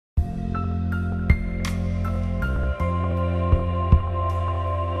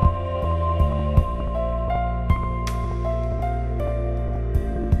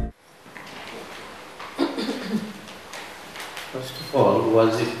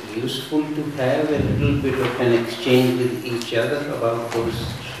was it useful to have a little bit of an exchange with each other about those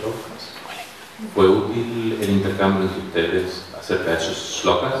shlokas? ¿Fue útil el intercambio entre ustedes acerca de esos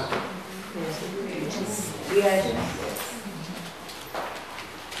shlokas?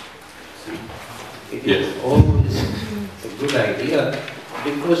 It is always a good idea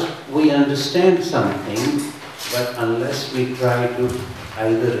because we understand something, but unless we try to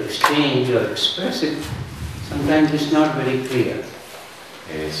either exchange or express it, sometimes it's not very clear.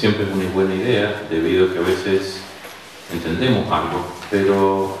 Siempre es una buena idea, debido a que a veces entendemos algo,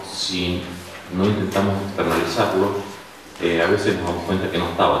 pero si no intentamos externalizarlo, a veces nos damos cuenta que no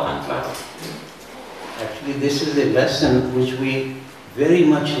estaba tan claro. Actually, this is a lesson which we very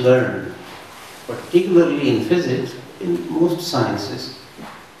much learn, particularly in physics, in most sciences,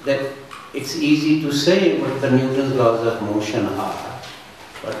 that it's easy to say what the Newton's laws of motion are,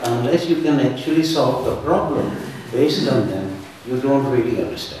 but unless you can actually solve the problem based on them, you don't really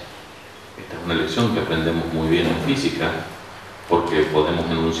understand. Esta es una lección que aprendemos muy bien en física, porque podemos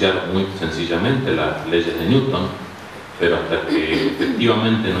enunciar muy sencillamente las leyes de Newton, pero hasta que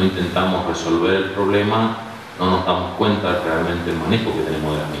efectivamente no intentamos resolver el problema, no nos damos cuenta realmente el manejo que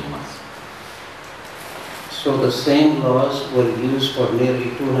tenemos de las mismas. So the same laws were used for nearly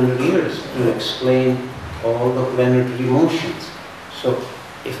 200 years to explain all the planetary motions. So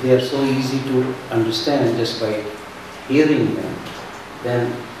if they are so easy to understand just by hearing them,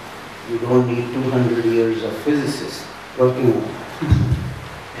 then you don't need 200 years of physicists working on them.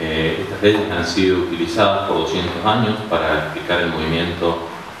 Estas leyes han sido utilizadas por 200 años para explicar el movimiento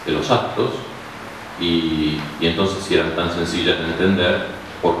de los astros y entonces si eran tan sencillas de entender,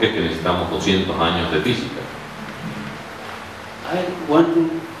 ¿por qué es que necesitamos 200 años de física? I want to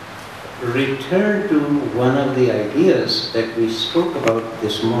return to one of the ideas that we spoke about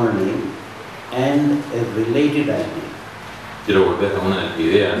this morning and a related idea. Quiero volver a una de las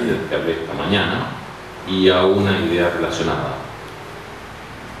ideas de las que hablé esta mañana y a una idea relacionada.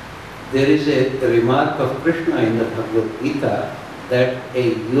 There is a remark of Krishna in the Bhagavad Gita that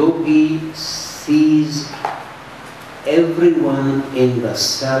a yogi sees everyone in the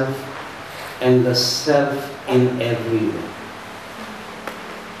self and the self in everyone.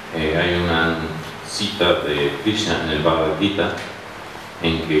 Hay una cita de Krishna en el Bhagavad Gita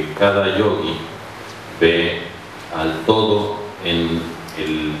en que cada yogi ve al todo en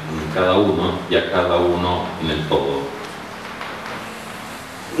cada uno y a cada uno en el todo.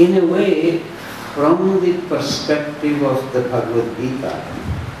 In a way, from the perspective of the Bhagavad Gita,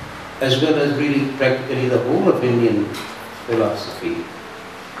 as well as really practically the whole of Indian philosophy,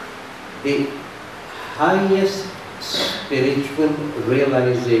 the highest spiritual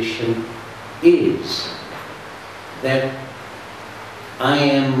realization is that I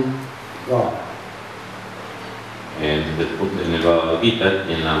am God. En el Bhagavad Gita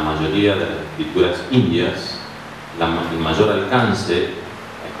y en la mayoría de las escrituras indias, el mayor alcance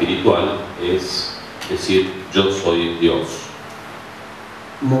espiritual es decir, yo soy Dios.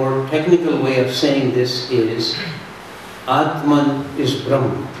 More technical way of saying this is Atman is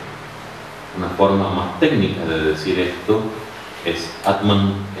Brahma. Una forma más técnica de decir esto es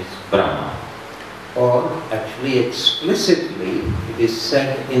Atman es Brahma. Or actually explicitly it is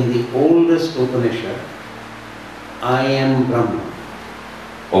said in the oldest Upanishad, I am Brahma.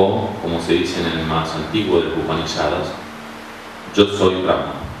 O, como se dice en el más antiguo de los Upanishadas, yo soy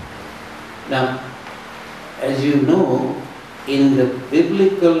Brahma. Now, as you know, in the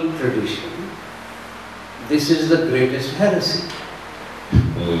biblical tradition, this is the greatest heresy.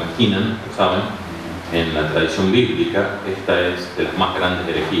 Como imaginan, saben, en la tradición bíblica esta es de las más grandes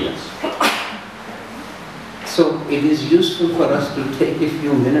herejías. So it is useful for us to take a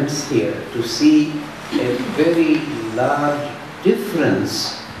few minutes here to see a very large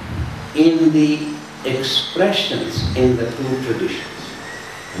difference in the expressions in the two traditions.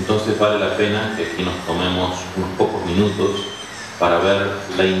 Entonces vale la pena que aquí nos tomemos unos pocos minutos para ver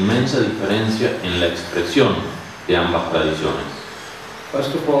la inmensa diferencia en la expresión de ambas tradiciones.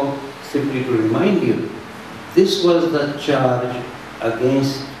 First of all, simply to remind you, this was the charge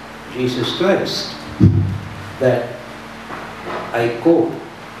against Jesus Christ, that, I quote,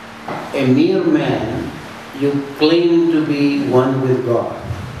 a mere man, you claim to be one with God.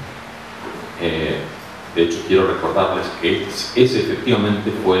 De hecho, quiero recordarles que ese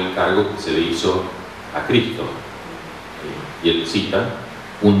efectivamente fue el cargo que se le hizo a Cristo. Y él cita,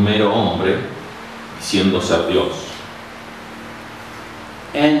 un mero hombre diciendo ser Dios.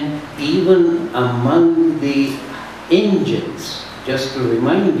 And even among the angels, just to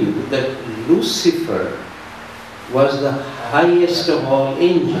remind you that Lucifer was the highest of all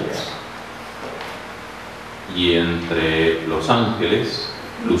angels. Y entre los ángeles,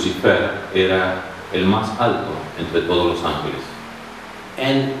 Lucifer era el más alto entre todos los ángeles.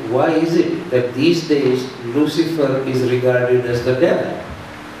 And why is it that these days Lucifer is regarded as the devil?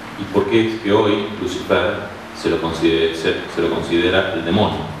 ¿Y por qué es que hoy Lucifer se lo considera el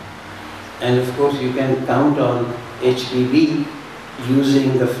demonio? And of course you can count on HPB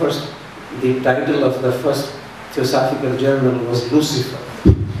using the title of the first Teosófico journal was Lucifer.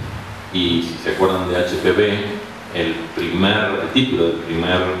 Y si se acuerdan de HPB, el título de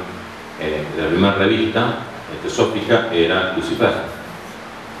la primera revista teosófica era Lucifer.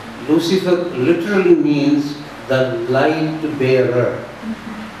 Lucifer literally means the light bearer.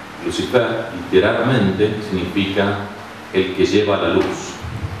 Lucifer literalmente significa el que lleva la luz.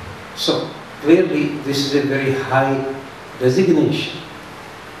 So clearly this is a very high designation.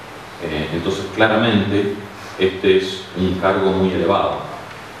 Entonces claramente este es un cargo muy elevado.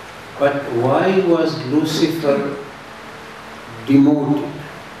 But why was Lucifer demoted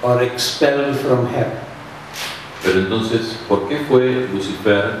or expelled from heaven? Pero entonces, ¿por qué fue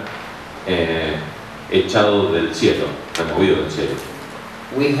Lucifer echado del cielo, removido del cielo?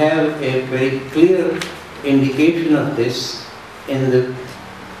 We have a very clear indication of this in the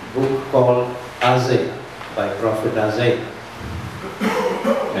book called Isaiah, by prophet Isaiah.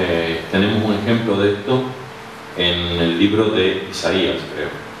 Tenemos un ejemplo de esto en el libro de Isaías, creo.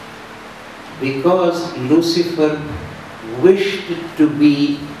 Because Lucifer wished to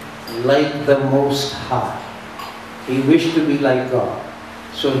be like the Most High. He wished to be like God.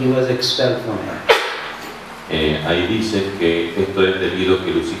 So he was expelled from heaven. Ahí dice que esto es debido a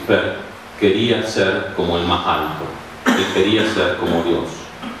que Lucifer quería ser como el más alto. Él quería ser como Dios.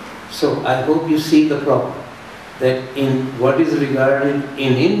 So I hope you see the problem. That in what is regarded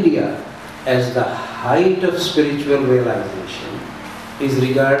in India as the height of spiritual realization is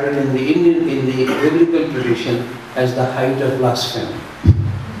regarded in the biblical tradition as the height of blasphemy.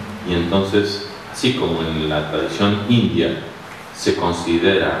 Y entonces, así como en la tradición india se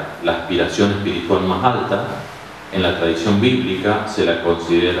considera la aspiración espiritual más alta, en la tradición bíblica se la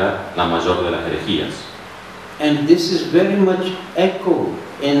considera la mayor de las herejías. And this is very much echoed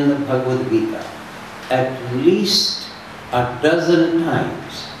in the Bhagavad Gita. At least a dozen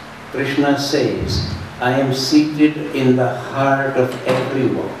times, Krishna says, I am seated in the heart of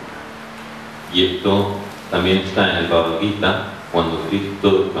everyone. Y esto también está en el Bhagavad Gita cuando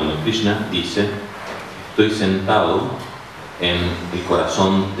Krishna dice, estoy sentado en el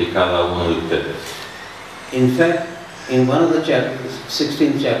corazón de cada uno de ustedes. In fact, in one of the chapters,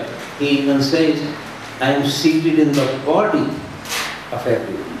 16th chapter, he even says, I am seated in the body of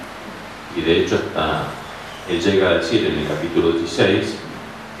everyone. Y de hecho él llega a decir en el capítulo 16,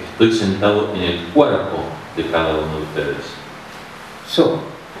 estoy sentado en el cuerpo de cada uno de ustedes. So,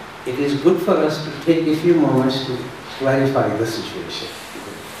 it is good for us to take a few moments to clarify the situation.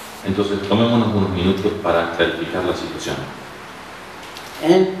 Entonces tomémonos unos minutos para clarificar la situación.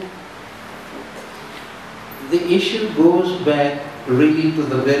 And the issue goes back really to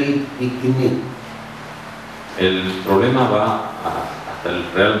the very beginning. El problema va hasta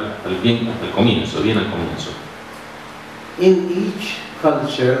el comienzo, bien al comienzo. In each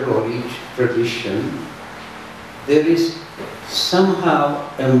culture or each tradition, there is somehow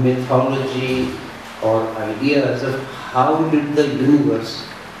a mythology or ideas of how did the universe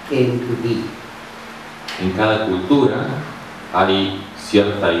came to be. En cada cultura hay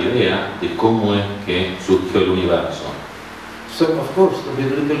cierta idea de cómo es que surgió el universo. So of course the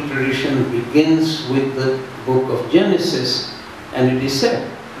biblical tradition begins with the book of Genesis, and it is said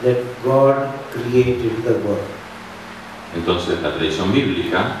that God created the world. Entonces la tradición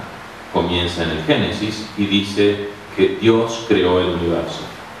bíblica comienza en el Génesis y dice que Dios creó el universo.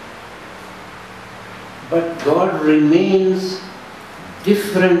 But God remains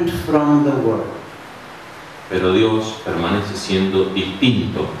different from the world. Pero Dios permanece siendo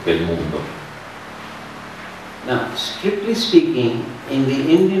distinto que el mundo. Now, strictly speaking, in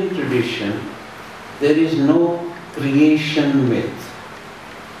the Indian tradition, there is no creation myth.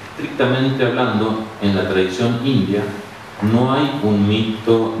 Estrictamente hablando, en la tradición india no hay un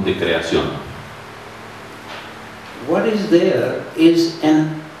mito de creación. What is there is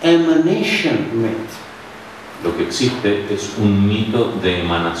an emanation myth. Lo que existe es un mito de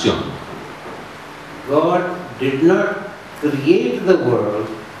emanación. God did not create the world,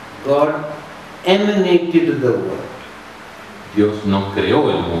 God emanated the world. Dios no creó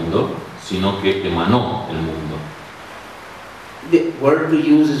el mundo, sino que emanó el mundo. The word to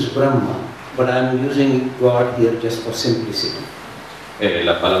use is Brahma, but I'm using God here just for simplicity.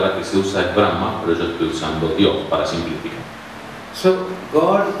 La palabra que se usa es Brahma, pero yo estoy usando Dios para simplificar. So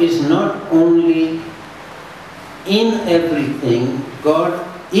God is not only in everything, God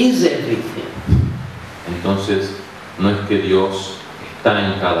is everything. Entonces, no es que Dios está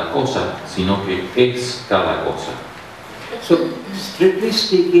en cada cosa, sino que es cada cosa. So, strictly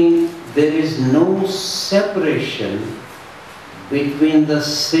speaking, there is no separation between the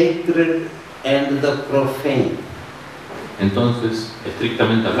sacred and the profane. Entonces,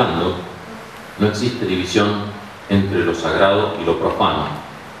 estrictamente hablando, no existe división entre lo sagrado y lo profano.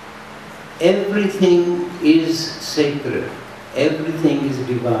 Everything is sacred. Everything is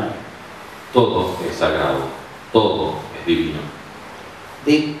divine. Todo es sagrado, todo es divino.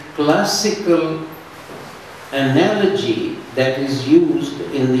 The classical analogy that is used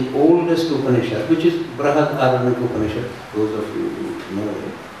in the oldest Upanishad, which is Brihadaranyaka Upanishad, those of you who know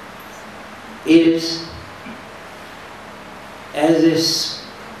it, is as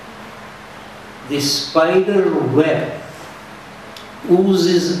the spider web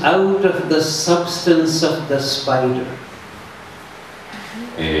oozes out of the substance of the spider.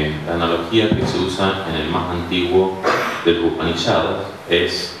 La analogía que se usa en el más antiguo de los Upanishads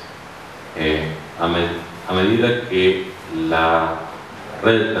es a medida que la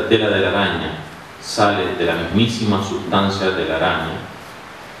tela de la araña sale de la mismísima sustancia de la araña,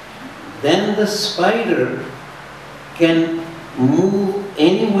 then the spider can move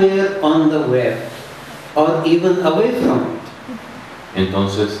anywhere on the web or even away from it.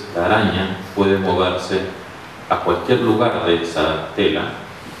 entonces la araña puede moverse a cualquier lugar de esa tela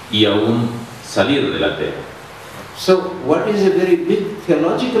y aún salir de la tela. So what is a very big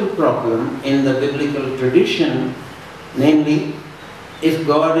theological problem in the biblical tradition, namely, if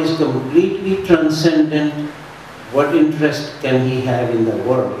God is completely transcendent, what interest can he have in the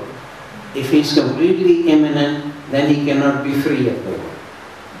world? If he is completely immanent, then he cannot be free of the world.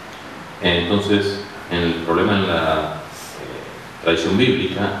 Entonces, el problema en la tradición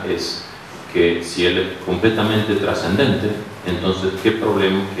bíblica es que si él es completamente trascendente, entonces ¿qué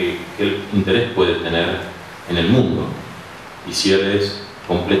problema, qué interés puede tener en el mundo? Y si él es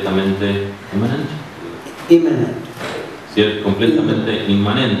completamente Immanent. si él es completamente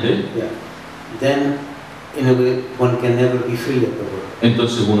inmanente, Yeah. Then, in a way, one can never be free of the world.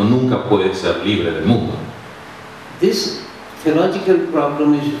 entonces uno nunca puede ser libre del mundo. This theological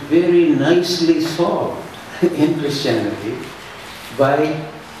problem is very nicely solved in Christianity by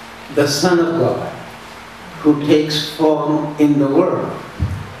the Son of God, who takes form in the world.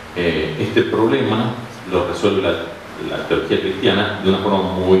 Este problema lo resuelve la teología cristiana de una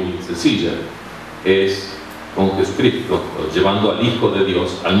forma muy sencilla. Es con Jesucristo, llevando al Hijo de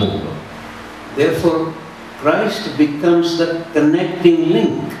Dios al mundo. Therefore, Christ becomes the connecting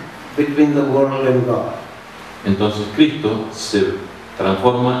link between the world and God. Entonces Cristo se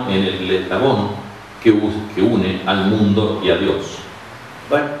transforma en el eslabón que une al mundo y a Dios.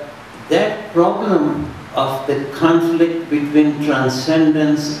 But that problem of the conflict between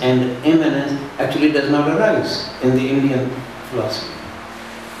transcendence and immanence actually does not arise in the Indian philosophy.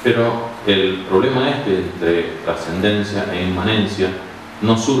 Pero el problema entre trascendencia e inmanencia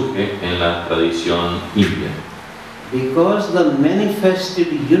no surge en la tradición india. Because the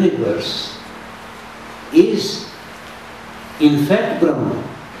manifested universe is in fact Brahman.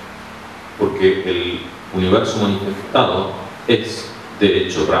 Porque el universo manifestado es de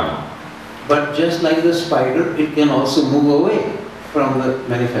hecho Brahma. But just like the spider, it can also move away from the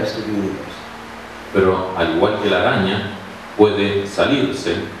manifested universe. Pero al igual que la araña, puede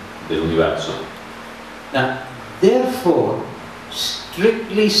salirse del universo. Now, therefore,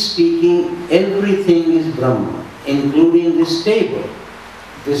 strictly speaking, everything is Brahma, including this table,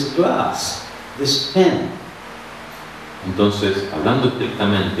 this glass, this pen. Entonces, hablando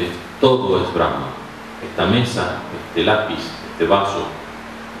estrictamente, todo es Brahma. Esta mesa, este lápiz, este vaso.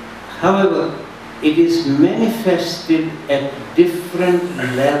 However, it is manifested at different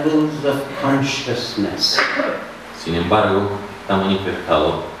levels of consciousness. Sin embargo, está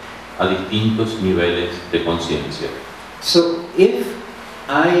manifestado a distintos niveles de conciencia. So, if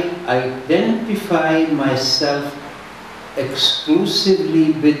I identify myself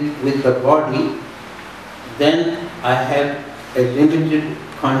exclusively with the body, then I have a limited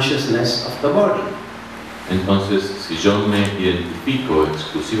consciousness of the body. Entonces, si yo me identifico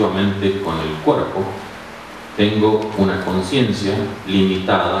exclusivamente con el cuerpo, tengo una conciencia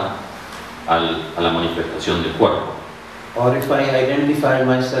limitada a la manifestación del cuerpo. Or if I identify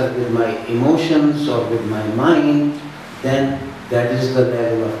myself with my emotions or with my mind, then that is the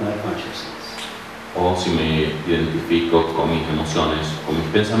level of my consciousness. O si me identifico con mis emociones, con mis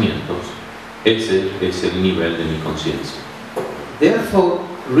pensamientos, ese es el nivel de mi conciencia. Therefore,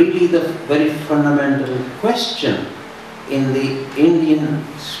 really the very fundamental question in the Indian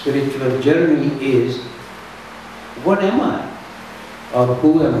spiritual journey is, what am I? Or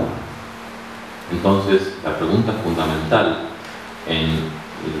who am I? Entonces, la pregunta fundamental en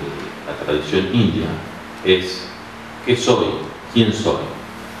la tradición india es ¿qué soy? ¿Quién soy?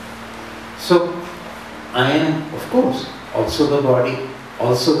 So, I am, of course, also the body,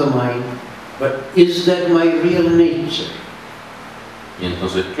 also the mind, but is that my real nature? Y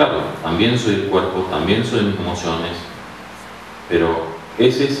entonces, claro, también soy el cuerpo, también soy mis emociones, pero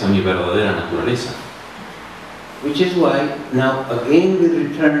 ¿es esa mi verdadera naturaleza? Which is why now again we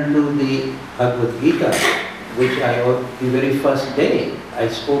return to the Bhagavad Gita, which the very first day I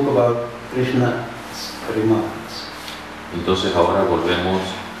spoke about Krishna's remarks. Entonces ahora volvemos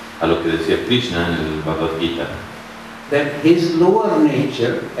a lo que decía Krishna en el Bhagavad Gita. That his lower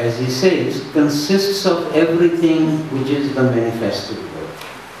nature, as he says, consists of everything which is the manifested world.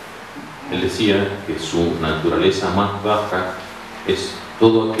 Él decía que su naturaleza más baja es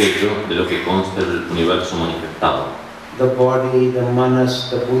todo aquello de lo que consta el universo manifestado. The body, the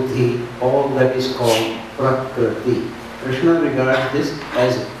manas, the buddhi, all that is called prakriti. Krishna regards this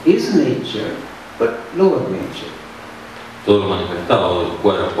as his nature, but lower nature. Todo lo manifestado del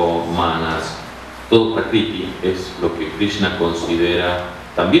cuerpo, manas, todo prakriti es lo que Krishna considera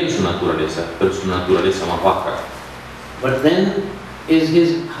también su naturaleza, pero su naturaleza más baja. But then is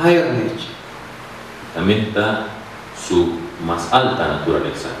his higher nature. También está su más alta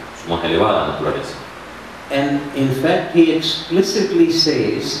naturaleza, su más elevada naturaleza. And in fact, he explicitly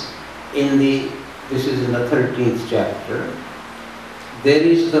says this is in the 13th chapter, there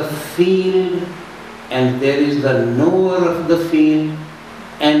is the field and there is the knower of the field,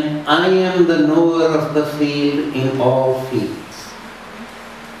 and I am the knower of the field in all fields.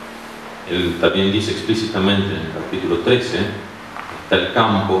 Él también dice explícitamente en el capítulo 13, está el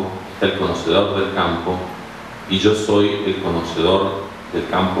campo, está el conocedor del campo, y yo soy el conocedor del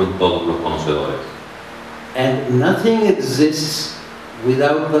campo en todos los conocedores. And nothing exists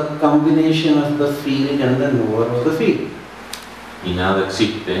without the combination of the field and the knower of the field. Y nada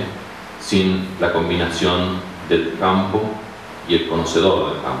existe sin la combinación del campo y el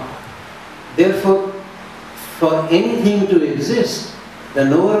conocedor del campo. Therefore, for anything to exist, the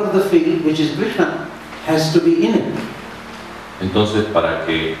knower of the field, which is Krishna, has to be in it. Entonces, para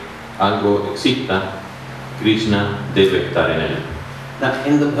que algo exista, Krishna debe estar en él. Now,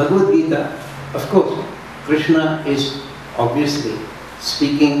 in the Bhagavad Gita, of course, Krishna is obviously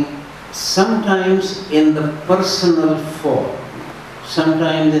speaking sometimes in the personal form,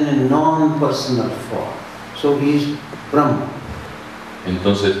 sometimes in a non-personal form. So he is Brahma.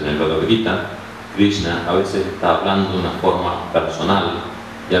 Entonces, en el Bhagavad Gita, Krishna a veces está hablando de una forma personal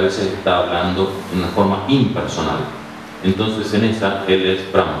y a veces está hablando de una forma impersonal. Entonces, en esa, él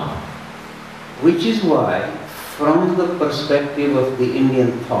es Brahma. Which is why, from the perspective of the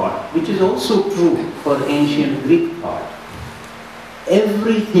Indian thought, which is also true for ancient Greek thought,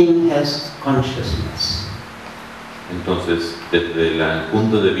 everything has consciousness. Entonces, desde el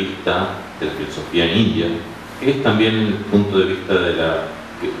punto de vista de la filosofía india, es también el punto de vista de la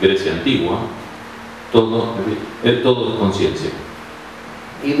Grecia antigua, todo es conciencia.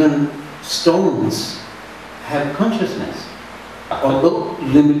 Even stones have consciousness, although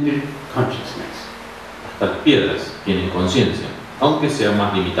limited consciousness. Hasta las piedras tienen conciencia, aunque sea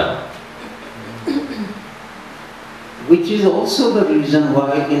más limitada. Which is also the reason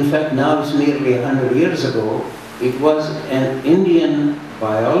why, in fact, now it's nearly 100 years ago, it was an Indian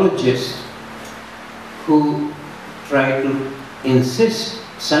biologist who tried to insist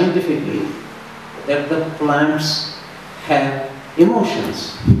scientifically that the plants have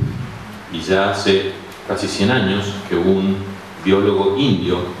emotions. Y ya hace casi 100 años que un biólogo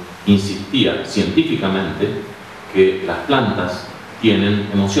indio insistía científicamente que las plantas tienen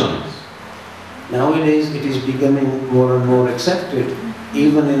emociones. Nowadays it is becoming more and more accepted,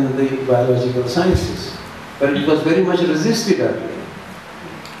 even in the biological sciences. But it was very much resisted earlier.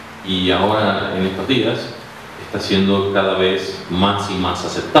 Y ahora, en estos días, está siendo cada vez más y más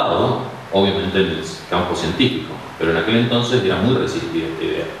aceptado, obviamente en el campo científico, pero en aquel entonces era muy resistida esta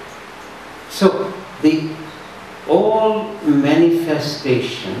idea. So, all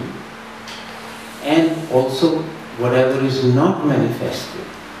manifestation and also whatever is not manifested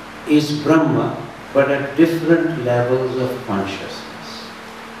is Brahma, but at different levels of consciousness.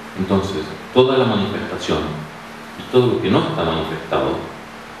 Entonces, toda la manifestación y todo lo que no está manifestado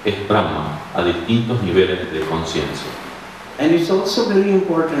es Brahma a distintos niveles de conciencia. And it's also very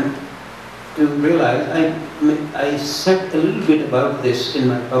important to realize, I said a little bit about this in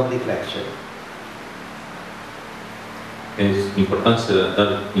my public lecture. Es importante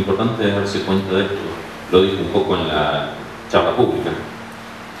darse cuenta de esto, lo dije un poco en la charla pública,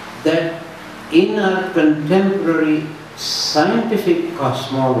 That in our contemporary scientific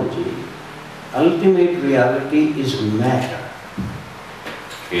cosmology, ultimate reality is matter.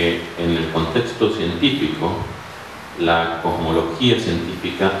 Que en el contexto científico, la cosmología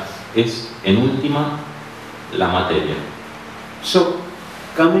científica es en última la materia. So,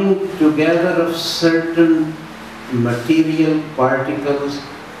 coming together of certain material particles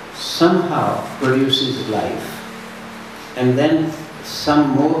somehow produces life, and then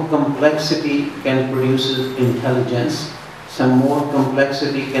some more complexity can produce intelligence, some more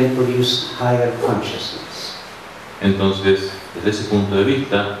complexity can produce higher consciousness. Entonces, desde ese punto de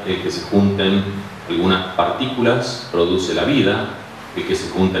vista, el que se junten algunas partículas produce la vida, el que se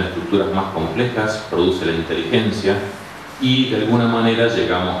junten estructuras más complejas produce la inteligencia y de alguna manera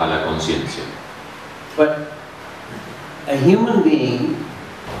llegamos a la conciencia. But a human being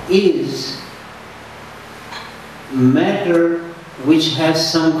is matter which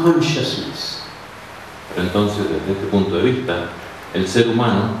has some consciousness. Pero entonces, desde este punto de vista, el ser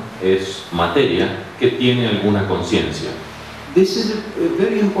humano es materia que tiene alguna conciencia. This is a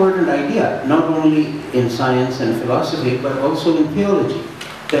very important idea, not only in science and philosophy, but also in theology,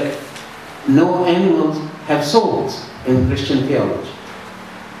 that no animals have souls in Christian theology.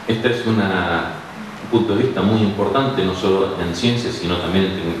 Este es un punto de vista muy importante, no solo en ciencias, sino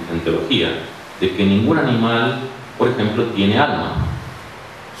también en teología, de que ningún animal, por ejemplo, tiene alma.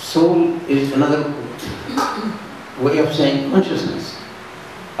 Soul is another way of saying consciousness.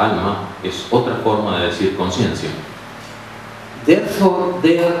 Alma es otra forma de decir conciencia. Therefore,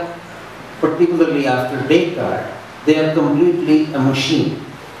 they are, particularly after Descartes, they are completely a machine.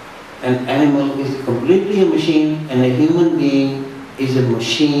 An animal is completely a machine, and a human being is a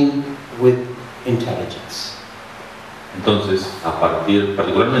machine with intelligence. Entonces,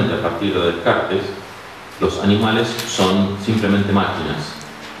 particularmente a partir de Descartes, los animales son simplemente máquinas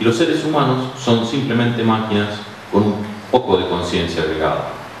y los seres humanos son simplemente máquinas con un poco de conciencia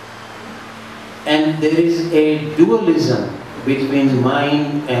agregada. And there is a dualism between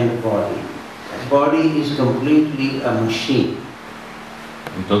mind and body. Body is completely a machine.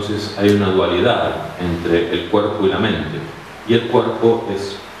 Entonces hay una dualidad entre el cuerpo y la mente, y el cuerpo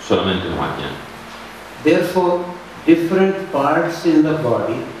es solamente una máquina. Therefore, different parts in the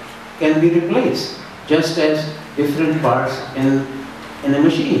body can be replaced, just as different parts in a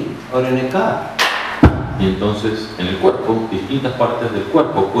machine or in a car. Y entonces en el cuerpo, distintas partes del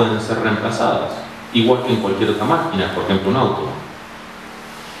cuerpo pueden ser reemplazadas, igual que en cualquier otra máquina, por ejemplo un auto.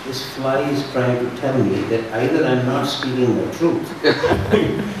 This fly is trying to tell me that either I'm not speaking the truth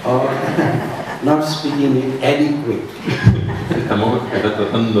or not speaking it adequately. Esta mosca está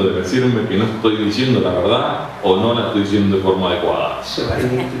tratando de decirme que no estoy diciendo la verdad o no la estoy diciendo de forma adecuada. So I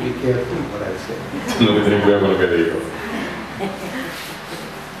need to be careful what I say. Tengo que tener cuidado con lo que digo.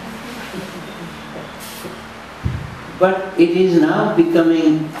 But it is now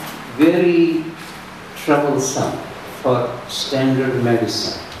becoming very troublesome for standard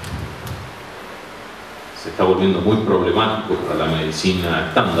medicine. Se está volviendo muy problemático para la medicina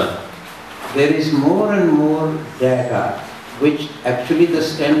estándar. There is more and more data which actually the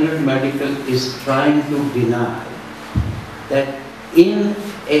standard medical is trying to deny, that in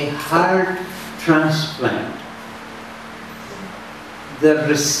a heart transplant, the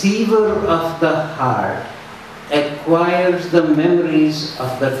receiver of the heart acquires the memories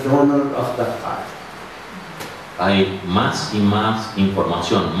of the donor of the heart. Hay más y más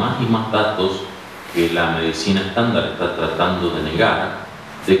información, más y más datos que la medicina estándar está tratando de negar,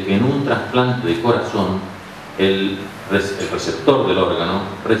 de que en un trasplante de corazón el receptor del órgano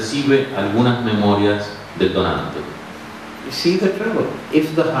recibe algunas memorias del donante. You see the trouble?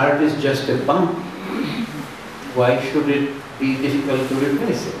 If the heart is just a pump, why should it be difficult to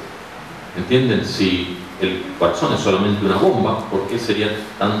replace it? ¿Entienden? Si el corazón es solamente una bomba, ¿por qué sería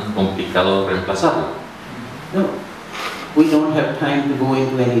tan complicado reemplazarlo? No, we don't have time to go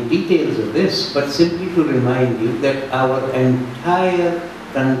into any details of this, but simply to remind you that our entire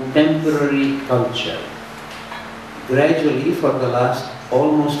contemporary culture, gradually for the last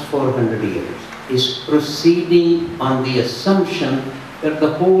almost 400 years, is proceeding on the assumption that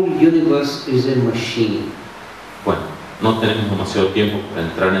the whole universe is a machine. Bueno, no tenemos demasiado tiempo para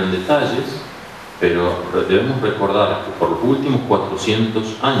entrar en detalles, pero debemos recordar que por los últimos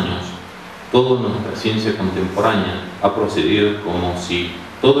 400 años toda nuestra ciencia contemporánea ha procedido como si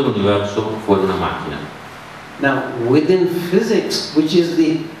todo el universo fuera una máquina. Now, within physics, which is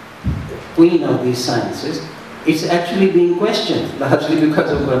the queen of these sciences, it's actually being questioned, largely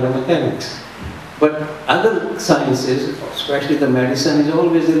because of quantum mechanics. But other sciences, especially the medicine, is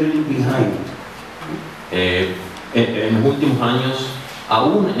always a little behind. En los últimos años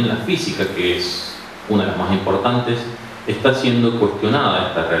aún en la física, que es una de las más importantes, está siendo cuestionada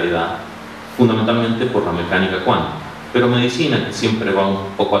esta realidad, fundamentalmente por la mecánica cuántica. Pero medicina, que siempre va un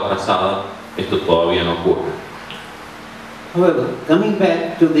poco atrasada, esto todavía no ocurre. However, coming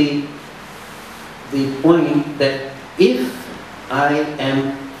back to the point that if I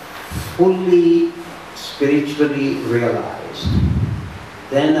am fully spiritually realized,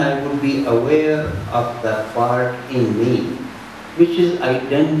 then I would be aware of the part in me which is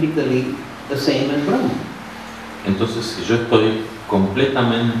identically the same as Brahma. Entonces, si yo estoy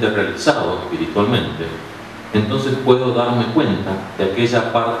completamente realizado espiritualmente, entonces puedo darme cuenta de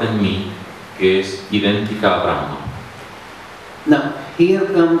aquella parte en mí que es idéntica a Brahma. Now, here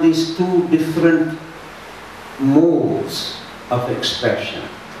come these two different modes of expression.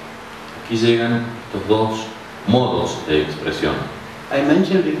 Aquí llegan estos dos modos de expresión. I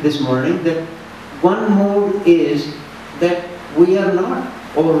mentioned it this morning that one mode is that we are not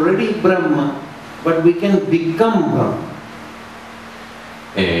already Brahma, but we can become Brahma.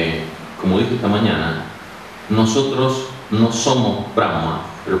 Como dije esta mañana, nosotros no somos Brahma,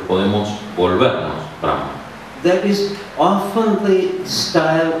 pero podemos volvernos Brahma. That is often the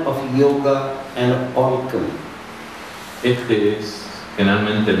style of yoga and of alchemy. Este es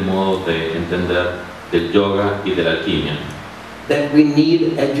generalmente el modo de entender del yoga y de la alquimia. That we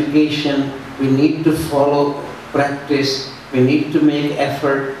need education, we need to follow practice, we need to make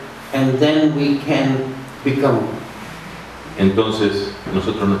effort, and then we can become. Entonces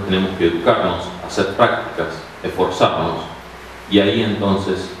nosotros nos tenemos que educarnos, hacer prácticas, esforzarnos, y ahí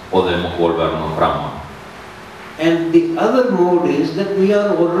entonces podemos volvernos Brahma. And the other mode is that we are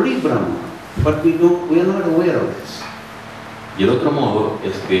already Brahma, but we are not aware of this. Y el otro modo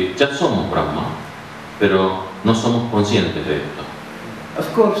es que ya somos Brahma, pero no somos conscientes de esto.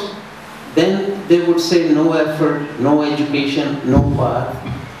 Of course, then they would say no effort, no education, no path.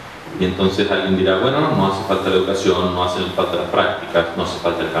 Y entonces alguien dirá, bueno, no hace falta la educación, no hacen falta las prácticas, no hace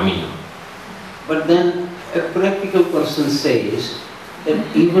falta el camino. But then a practical person says that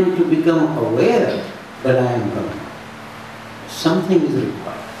even to become aware that I am Brahma, something is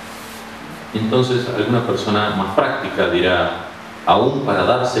required. Entonces alguna persona más práctica dirá, aún para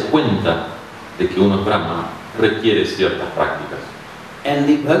darse cuenta de que uno es Brahma, requiere ciertas prácticas. And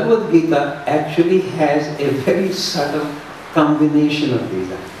the Bhagavad Gita actually has a very subtle combination of these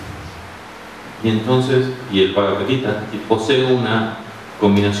ideas. Y entonces, y el Bhagavad Gita posee una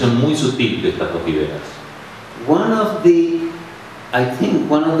combinación muy sutil de estas dos ideas. I think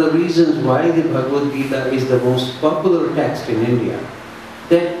one of the reasons why the Bhagavad Gita is the most popular text in India,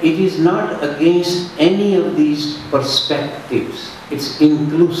 that it is not against any of these perspectives, it's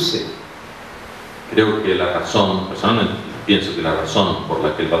inclusive. Creo que la razón, personalmente pienso que la razón por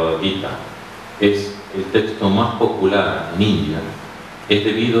la que el Bhagavad Gita es el texto más popular en India es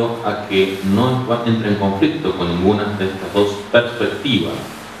debido a que no entra en conflicto con ninguna de estas dos perspectivas,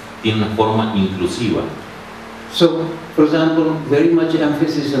 tiene una forma inclusiva. So, for example, very much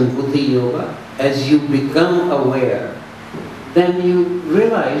emphasis on Buddhi Yoga. As you become aware, then you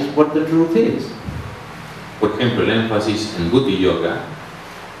realize what the truth is. Por ejemplo, el énfasis en Buddhi Yoga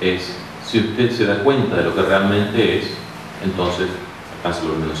es, si usted se da cuenta de lo que realmente es, entonces alcanza la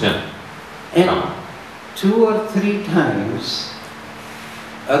iluminación. And 2 or 3 times,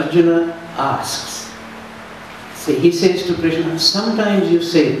 Arjuna asks, he says to Krishna, sometimes you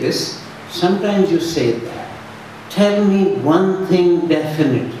say this, sometimes you say that. Tell me one thing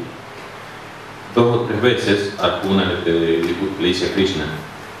definitely. 2 o 3 veces Arjuna le dice a Krishna,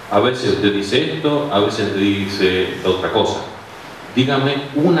 a veces usted dice esto, a veces dice otra cosa.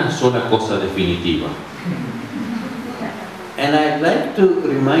 Dígame una sola cosa definitiva. And I'd like to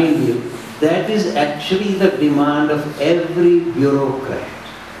remind you, that is actually the demand of every bureaucrat.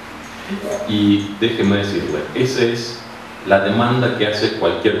 Y déjeme decirle, esa es la demanda que hace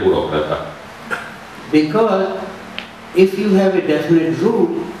cualquier burócrata. Because if you have a definite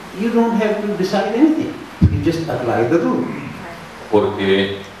rule, you don't have to decide anything. You just apply the rule.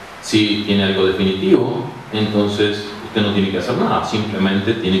 Porque si tiene algo definitivo, entonces usted no tiene que hacer nada,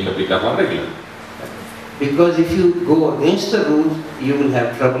 simplemente tiene que aplicar la regla. Because if you go against the rules, you will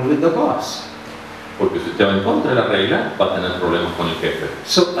have trouble with the boss. Porque si usted va en contra de la regla, va a tener problemas con el jefe.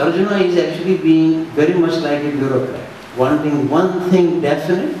 So Arjuna is actually being very much like a bureaucrat, wanting one thing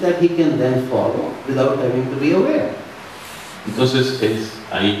definite that he can then follow without having to be aware. Entonces es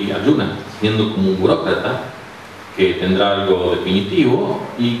ahí Arjuna, siendo como un burócrata que tendrá algo definitivo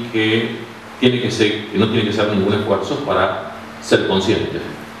y que no tiene que hacer ningún esfuerzo para ser consciente.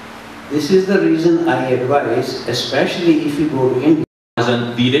 This is the reason I advise, especially if you go to India.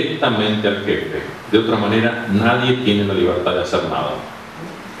 Vayan directamente al jefe. De otra manera, nadie tiene la libertad de hacer nada.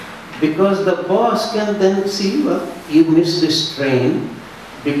 Because the boss can then see, well, you missed this train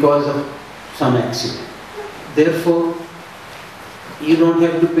because of some accident. Therefore, you don't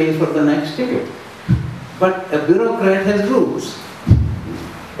have to pay for the next ticket. But a bureaucrat has rules.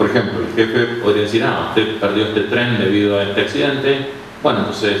 Por ejemplo, el jefe podría decir, usted perdió este tren debido a este accidente, bueno,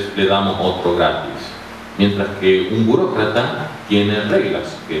 entonces le damos otro gratis. Mientras que un burócrata tiene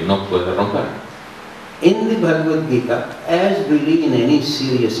reglas que no puede romper. In the Bhagavad Gita, as really in any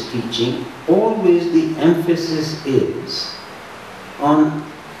serious teaching, always the emphasis is on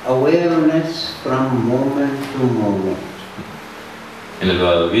awareness from moment to moment. En el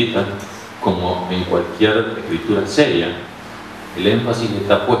Bhagavad Gita, como en cualquier escritura seria, el énfasis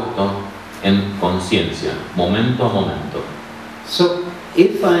está puesto en conciencia, momento a momento. So,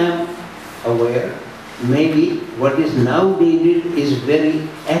 if I am aware, maybe what is now needed is very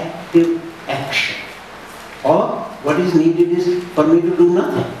active action. Or what is needed is for me to do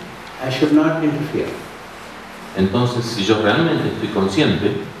nothing. I should not interfere. Entonces, si yo realmente estoy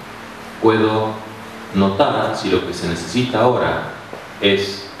consciente, puedo notar si lo que se necesita ahora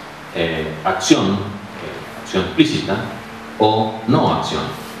es acción explícita o no acción.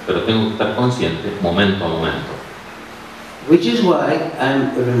 Pero tengo que estar consciente momento a momento. Which is why I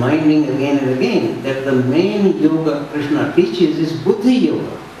am reminding again and again that the main yoga Krishna teaches is Buddhi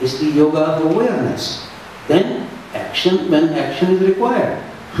Yoga. It's the yoga of awareness. Then action, when action is required.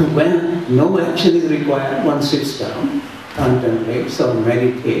 When no action is required, one sits down, contemplates or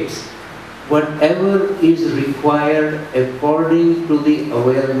meditates. Whatever is required according to the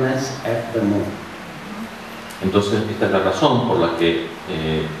awareness at the moment. Entonces, esta es la razón por la que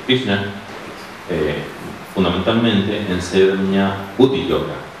Krishna fundamentalmente enseña Buddhi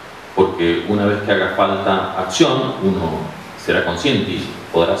Yoga, porque una vez que haga falta acción, uno será consciente y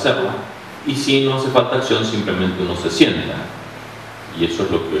podrá hacerla, y si no hace falta acción, simplemente uno se sienta, y eso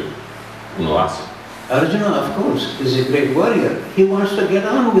es lo que uno hace. Arjuna, of course, is a great warrior. He wants to get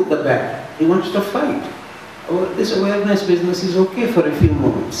on with the battle. He wants to fight. This awareness business is okay for a few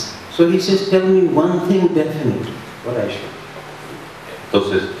moments. So he says, tell me one thing definite, what I should.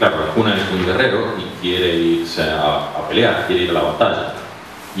 Entonces, claro, Arjuna es un guerrero y quiere irse a pelear, quiere ir a la batalla.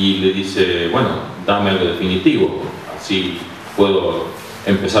 Y le dice, bueno, dame algo definitivo, así puedo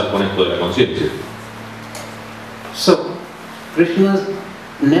empezar con esto de la conciencia. So, Krishna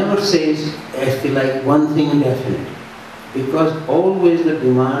never says, I feel like one thing definite, because always the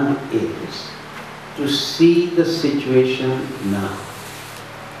demand is to see the situation now.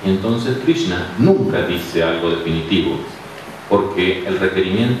 Y entonces Krishna nunca dice algo definitivo, porque el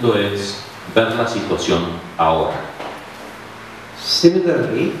requerimiento es ver la situación ahora.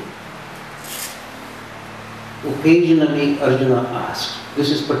 Similarly, occasionally Arjuna asks,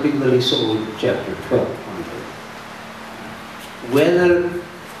 this is particularly so in chapter 12, whether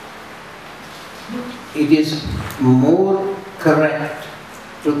it is more correct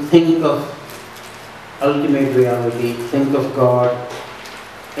to think of ultimate reality, think of God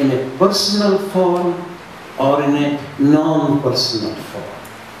in a personal form or in a non-personal form.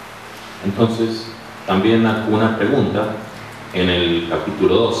 Entonces, también una pregunta en el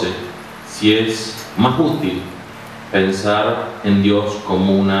capítulo 12, si es más útil pensar en Dios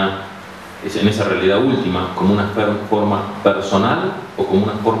como en esa realidad última, como una forma personal o como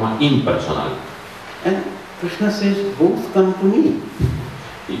una forma impersonal. And Krishna says, both come to me.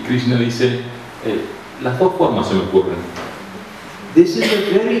 Y Krishna dice, las dos formas se me ocurren. This is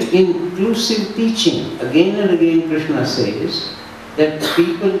a very inclusive teaching. Again and again Krishna says that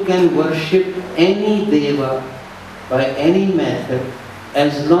people can worship any deva by any method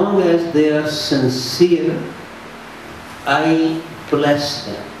as long as they are sincere. I bless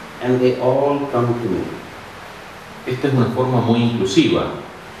them and they all come to me. Esta es una forma muy inclusiva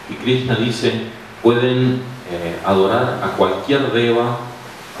y Krishna dice, pueden adorar a cualquier deva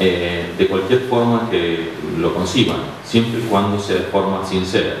de cualquier forma que lo conciban, siempre y cuando sea de forma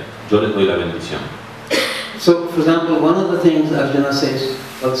sincera. Yo les doy la bendición. So, for example, one of the things Arjuna says,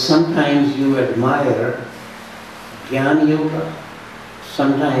 well, sometimes you admire Jnana Yoga,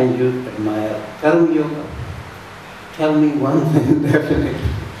 sometimes you admire Karma Yoga. Tell me one thing definite.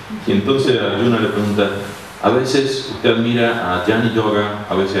 Y entonces Arjuna le pregunta, a veces usted admira a Jnana Yoga,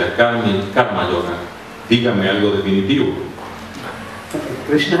 a veces a Karma Yoga. Dígame algo definitivo.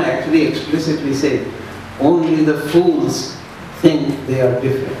 Krishna actually explicitly said, only the fools think they are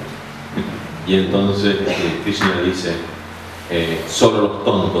different. Y entonces Krishna le dice, solo los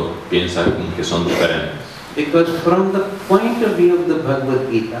tontos piensan que son diferentes. Because from the point of view of the Bhagavad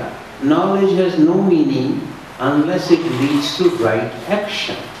Gita, knowledge has no meaning unless it leads to right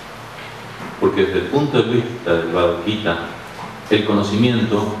action. Porque desde el punto de vista del Bhagavad Gita, el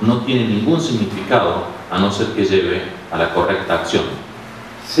conocimiento no tiene ningún significado a no ser que lleve a la correcta acción.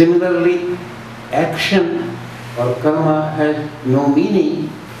 Similarly, action or karma has no meaning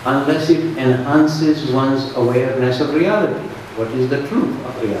unless it enhances one's awareness of reality. What is the truth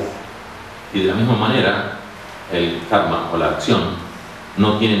of reality? Y de la misma manera, el karma o la acción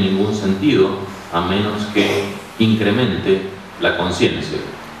no tiene ningún sentido a menos que incremente la conciencia.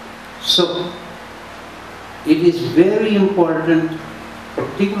 So, it is very important,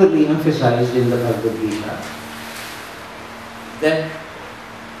 particularly emphasized in the Bhagavad Gita, that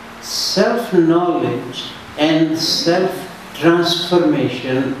self-knowledge and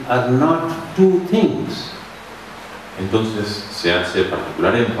self-transformation are not two things. Entonces se hace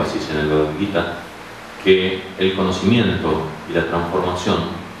particular énfasis en el Bhagavad Gita que el conocimiento y la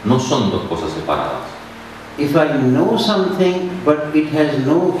transformación no son dos cosas separadas. If I know something but it has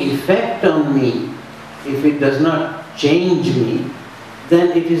no effect on me, if it does not change me,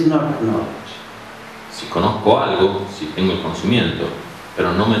 then it is not knowledge. Si conozco algo, si tengo el conocimiento,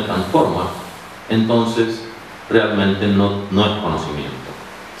 pero no me transforma, entonces realmente no es conocimiento.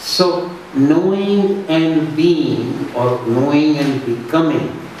 So, knowing and being, or knowing and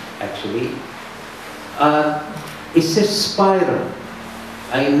becoming, actually, it's a spiral.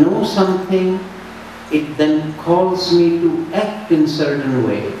 I know something, it then calls me to act in a certain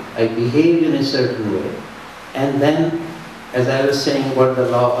way. I behave in a certain way. And then, as I was saying about the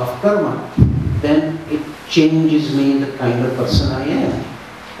law of karma, then it changes me in the kind of person I am.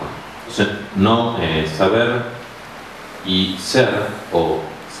 No saber y ser o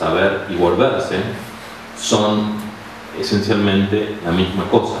saber y volverse son esencialmente la misma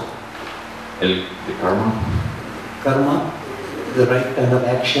cosa. El karma, the right kind of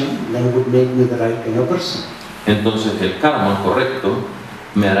action, then would make me the right kind of person. Entonces el karma correcto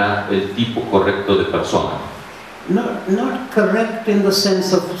me hará el tipo correcto de persona. Not correct in the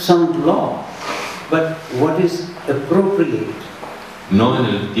sense of some law, but what is appropriate. No en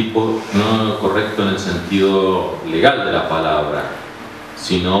el tipo, no correcto en el sentido legal de la palabra,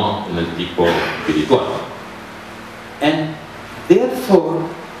 sino en el tipo espiritual. And therefore,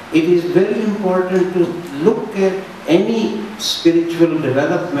 it is very important to look at any spiritual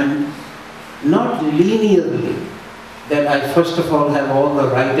development not linearly, that I first of all have all the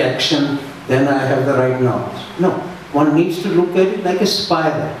right action, then I have the right knowledge. No, one needs to look at it like a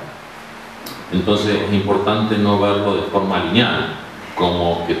spiral. Entonces es importante no verlo de forma lineal,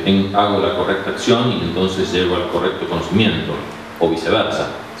 como que hago la correcta acción y entonces llego al correcto conocimiento, o viceversa,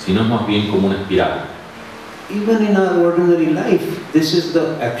 sino es más bien como una espiral. Even in our ordinary life, this is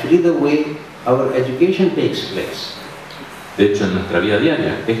actually the way our education takes place. De hecho, en nuestra vida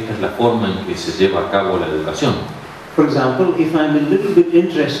diaria, esta es la forma en que se lleva a cabo la educación. For example, if I'm a little bit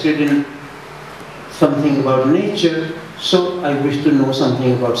interested in something about nature, so I wish to know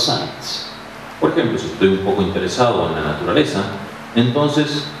something about science. Por ejemplo, si estoy un poco interesado en la naturaleza,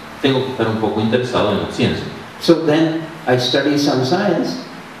 entonces tengo que estar un poco interesado en la ciencia. So then I study some science,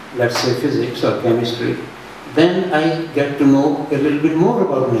 let's say physics or chemistry, then I get to know a little bit more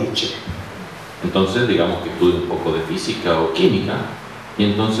about nature. Entonces, digamos que estudio un poco de física o química, y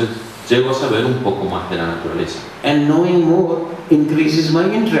entonces llego a saber un poco más de la naturaleza. And knowing more increases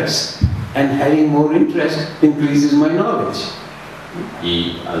my interest, and having more interest increases my knowledge.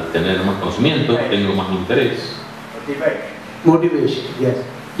 Y al tener más conocimiento, tengo más interés. Motivation, yes.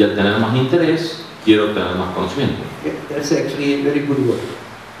 Y al tener más interés, quiero tener más conocimiento. Yeah, that's actually a very good word.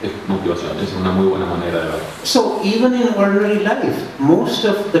 Es motivación, es una muy buena manera de verlo. So even in ordinary life, most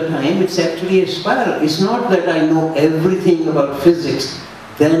of the time it's actually a spiral. It's not that I know everything about physics,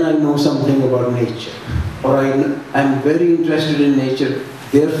 then I know something about nature. Or I'm very interested in nature,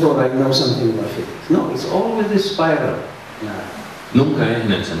 therefore I know something about physics. No, it's always a spiral. Nunca es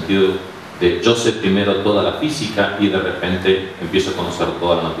en el sentido de yo sé primero toda la física y de repente empiezo a conocer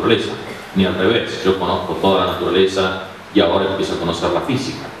toda la naturaleza. Ni al revés, yo conozco toda la naturaleza y ahora empiezo a conocer la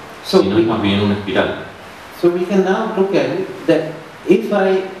física. Sino es más bien una espiral. So we can now look at it that if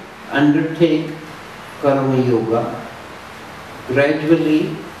I undertake karma yoga,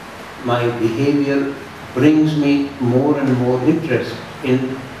 gradually my behavior brings me more and more interest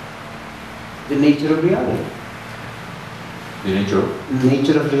in the nature of reality. The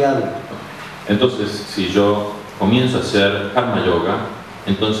nature of reality. Entonces, si yo comienzo a hacer karma yoga,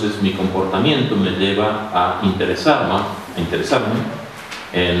 entonces mi comportamiento me lleva a interesarme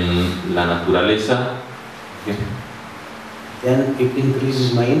en la naturaleza. ¿Qué? Then it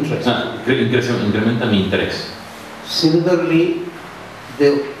increases my interest. Incrementa mi interés. Similarly,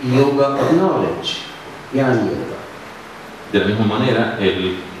 the yoga of knowledge, jnana yoga. De la misma manera,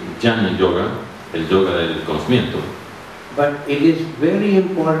 el jnana yoga, el yoga del conocimiento, But it is very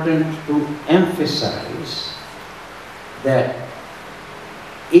important to emphasize that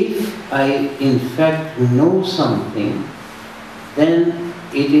if I in fact know something, then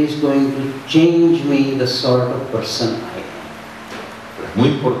it is going to change me the sort of person I am. Es muy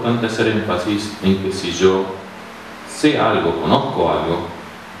importante hacer énfasis en que si yo sé algo, conozco algo,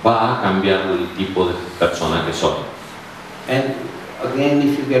 va a cambiar el tipo de persona que soy. And again,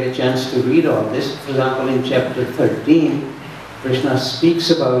 if you get a chance to read all this, for example, in chapter 13, Krishna speaks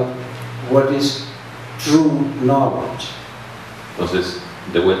about what is true knowledge. Entonces,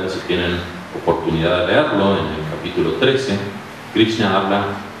 de vuelta, si tienen oportunidad de leerlo, en el capítulo 13, Krishna habla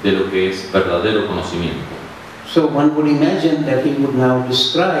de lo que es verdadero conocimiento. So one would imagine that he would now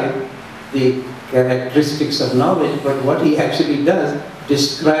describe the characteristics of knowledge, but what he actually does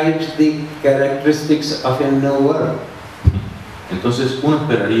describes the characteristics of a knower. Entonces uno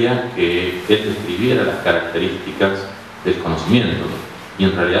esperaría que él describiera las características del conocimiento, y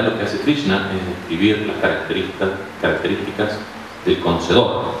en realidad lo que hace Krishna es describir las características del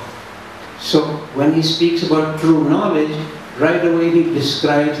conocedor. So when he speaks about true knowledge, right away he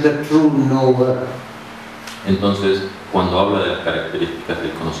describes the true knower. Entonces, cuando habla de las características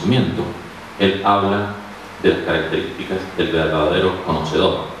del conocimiento, él habla de las características del verdadero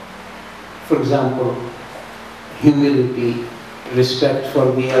conocedor. For example, humility, respect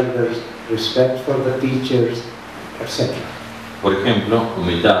for the elders, respect for the teachers, etc. Por ejemplo,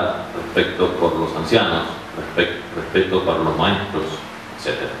 humildad, respeto por los ancianos, respeto para los maestros,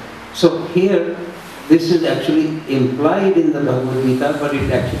 etc. So here, this is actually implied in the Bhagavad Gita, but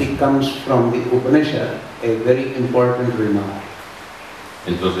it actually comes from the Upanishad, a very important remark.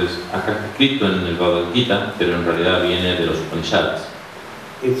 Entonces, acá está escrito en el Bhagavad Gita, pero en realidad viene de los Upanishads.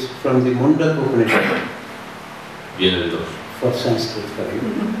 It's from the Munda Upanishad, Viene de los for Sanskrit,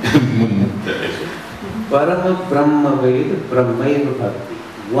 Parama Brahma Ved Brahmaiva Bhakti.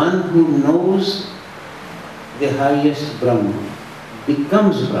 One who knows the highest Brahma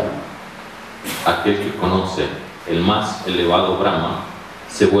becomes Brahma. Aquel que conoce el más elevado Brahma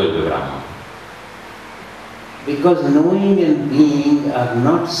se vuelve Brahma. Because knowing and being are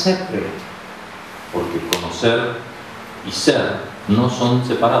not separate. Porque conocer y ser no son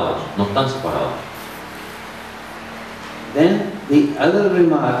separados, no están separados. Then the other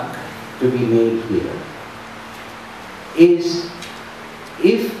remark to be made here is,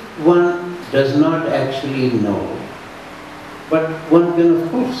 if one does not actually know, but one can of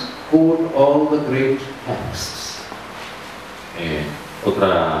course quote all the great texts.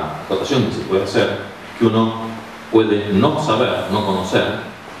 Otra acotación que se puede hacer es que uno puede no saber, no conocer,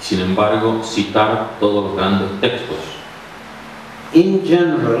 y sin embargo citar todos los grandes textos. In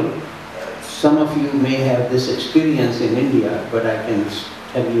general, some of you may have this experience in India, but I can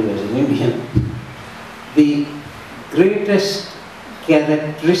tell you as an Indian, the greatest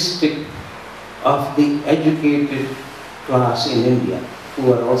characteristic of the educated class in India,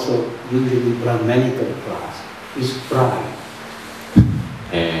 who are also usually Brahmanical class, is pride.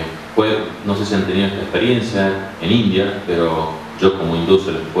 No sé si han tenido esta experiencia en India, pero yo como hindú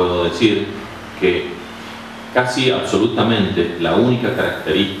se les puedo decir que casi absolutamente la única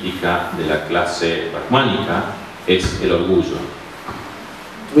característica de la clase brahmánica es el orgullo.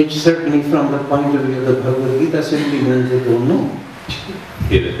 Which certainly from the point of view of the Bhagavad Gita simply means they don't know.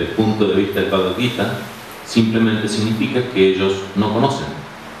 Que desde el punto de vista del Bhagavad Gita simplemente significa que ellos no conocen.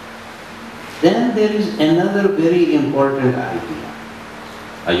 Then there is another very important idea.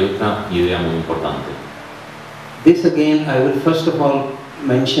 Hay otra idea muy importante. This again, I will first of all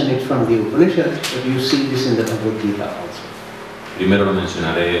mention it from the Upanishad, but you see this in the Bhagavad Gita also. Primero lo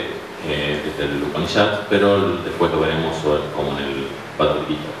mencionaré desde el Upanishad, pero después lo veremos como en el Bhagavad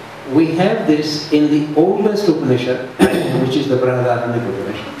Gita. We have this in the oldest Upanishad, which is the Brihadaranyaka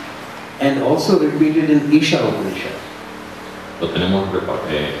Upanishad, and also repeated in Isha Upanishad. Lo tenemos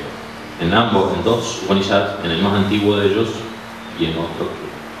en ambos, en dos Upanishads, en el más antiguo de ellos y en otro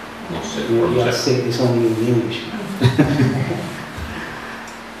que no sé Maybe I'll pronunciar. say this only in English.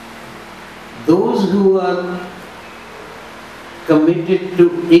 Those who are committed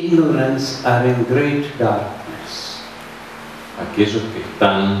to ignorance are in great darkness. Aquellos que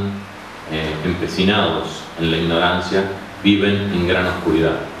están empecinados en la ignorancia viven en gran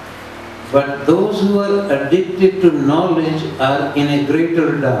oscuridad. But those who are addicted to knowledge are in a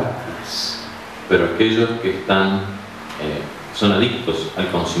greater darkness. Pero aquellos que son adictos al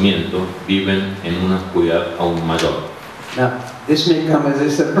conocimiento viven en una oscuridad aún mayor. Now, this may come as a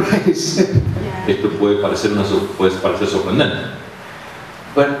surprise. Esto puede parecer sorprendente,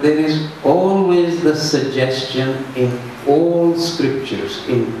 But there is always the suggestion in all scriptures,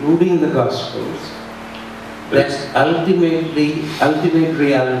 including the Gospels, that ultimate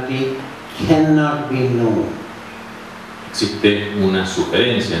reality cannot be known. Existe una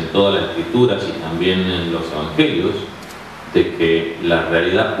sugerencia en todas las escrituras y también en los evangelios de que la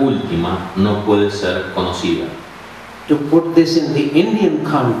realidad última no puede ser conocida. To put this in the Indian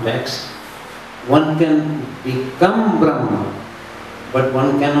context, one can become Brahma, but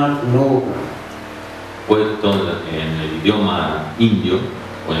one cannot know Brahma. Puesto en el idioma indio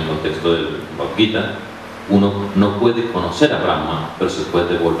o en el contexto del Bhagavad Gita, uno no puede conocer a Brahma, pero se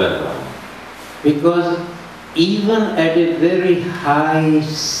puede volver Brahma. Because even at a very high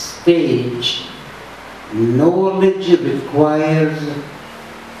stage, knowledge requires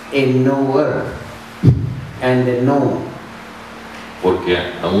a knower and a known. Porque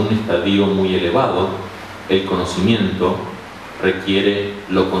a un estadio muy elevado, el conocimiento requiere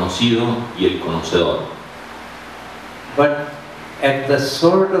lo conocido y el conocedor. But at the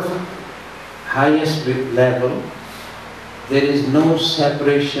sort of highest level, there is no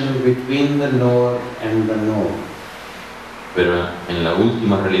separation between the knower and the known. Pero en la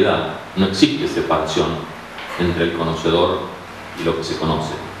última realidad no existe separación entre el conocedor y lo que se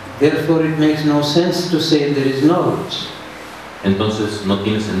conoce. Therefore, it makes no sense to say there is knowledge. Entonces no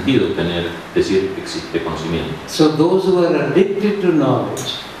tiene sentido decir que existe conocimiento. So those who are addicted to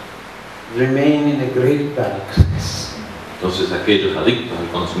knowledge remain in a great darkness. Entonces aquellos adictos al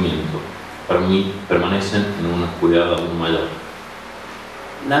conocimiento para mí permanecen en una oscuridad aún mayor.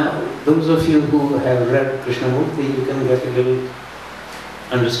 Now, those of you who have read Krishnamurti, you can get a little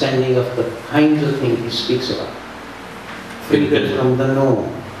understanding of the kinds of things he speaks about. Freedom from the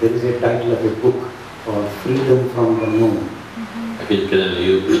known. There is a title of a book called Freedom from the Known. Aquellos que hayan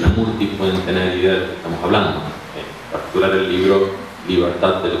leído Krishnamurti pueden tener idea de lo que estamos hablando. En particular el libro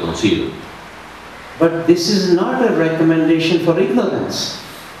Libertad de lo Conocido. But this is not a recommendation for ignorance.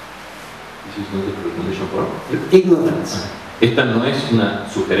 This is not a recommendation for Ignorance. Esta no es una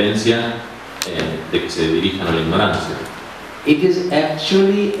sugerencia de que se dirijan a la ignorancia. It is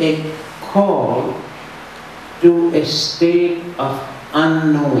actually a call to a state of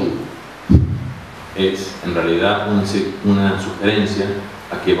unknowing. Es en realidad una sugerencia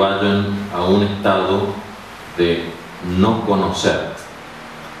a que vayan a un estado de no conocer.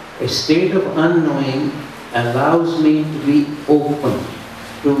 A state of unknowing allows me to be open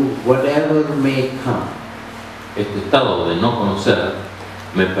to whatever may come. Este estado de no conocer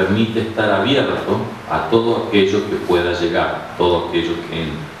me permite estar abierto a todo aquello que pueda llegar, todo aquello que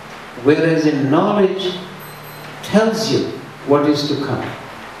entre. Whereas in knowledge tells you what is to come.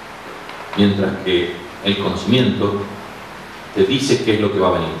 Mientras que el conocimiento te dice qué es lo que va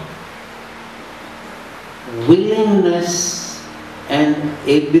a venir. Willingness and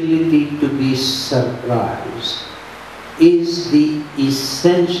ability to be surprised is the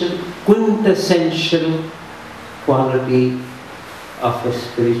essential, quintessential quality of a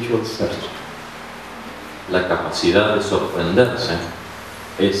spiritual searcher. La capacidad de sorprenderse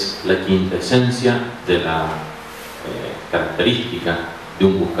es la quintesencia de la característica de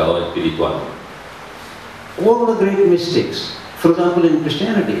un buscador espiritual. All the great mystics, for example in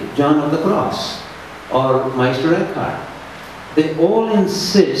Christianity, John of the Cross or Meister Eckhart, they all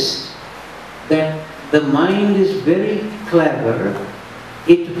insist that the mind is very clever,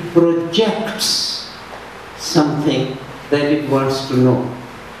 it projects something that it wants to know.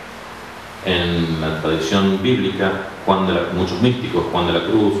 En la tradición bíblica, muchos místicos, Juan de la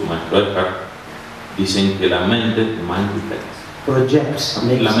Cruz, Maestro Eckhart, dicen que la mente, Projects.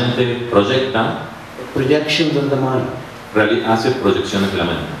 la mente proyecta, Projections of the mind. hace proyecciones de la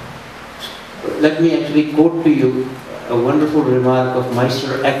mente. Let me actually quote to you a wonderful remark of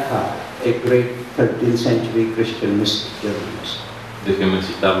Meister Eckhart, a great 13th century Christian mystic Germanist. Déjenme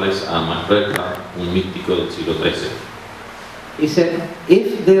citarles a Maestro Eckhart, un místico del siglo XIII. He said,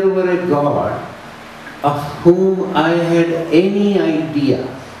 if there were a God of whom I had any idea,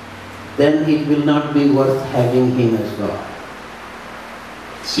 then it will not be worth having him as God.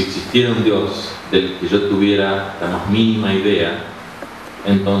 Si existiera un Dios del que yo tuviera la más mínima idea,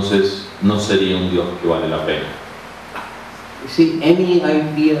 entonces no sería un Dios que vale la pena. You see, any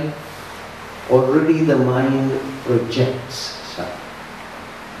idea, already the mind projects something.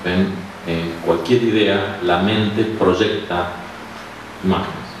 Ven, en cualquier idea, la mente proyecta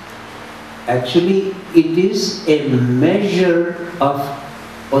imágenes. Actually, it is a measure of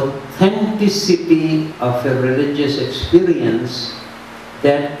authenticity of a religious experience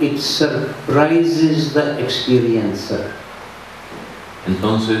that it surprises the experiencer.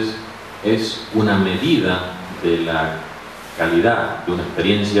 Entonces, es una medida de la calidad de una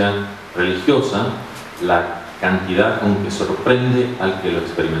experiencia religiosa, la cantidad con que sorprende al que lo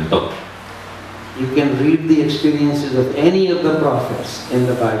experimentó. You can read the experiences of any of the prophets in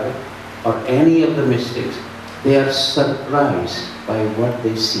the Bible or any of the mystics. They are surprised by what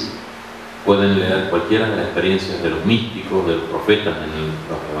they see. Pueden leer cualquiera de las experiencias de los místicos, de los profetas en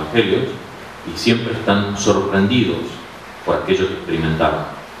los evangelios, y siempre están sorprendidos por aquello que experimentaron.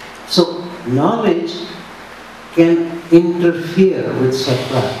 So, knowledge can interfere with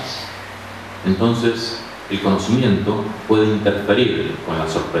surprise. Entonces, el conocimiento puede interferir con la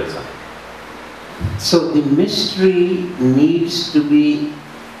sorpresa. So, the mystery needs to be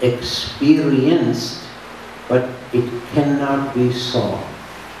experienced, but it cannot be solved.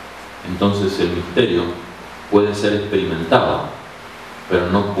 Entonces, el misterio puede ser experimentado,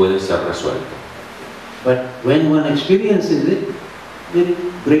 pero no puede ser resuelto. But when one experiences it, there is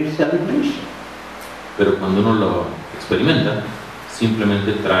great celebration. Pero cuando uno lo experimenta,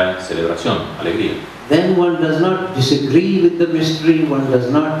 simplemente trae celebración, alegría. Then one does not disagree with the mystery, one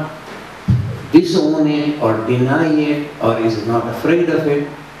does not disown it or deny it or is not afraid of it,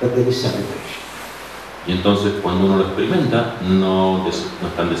 but there is celebration. Y entonces cuando uno lo experimenta, no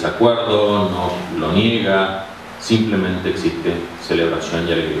está en desacuerdo, no lo niega, simplemente existe celebración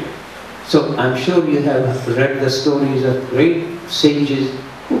y alegría. So I'm sure you have read the stories of great sages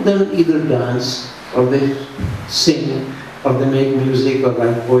who then either dance or they sing or they make music or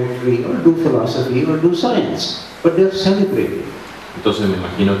write poetry or do philosophy or do science, but they are celebrated. Entonces me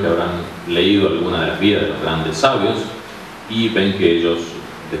imagino que habrán leído alguna de las vidas de los grandes sabios y ven que ellos,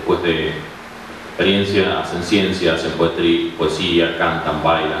 después de experiencia, hacen ciencia, hacen poesía, cantan,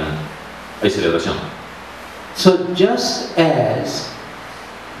 bailan, hay celebración. So just as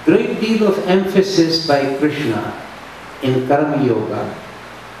great deal of emphasis by Krishna in Karma Yoga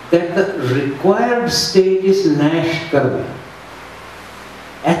that the required stage is Nash Karma,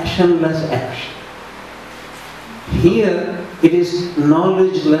 actionless action. Here it is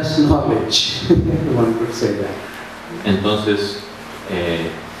knowledge-less knowledge, one could say that. Entonces,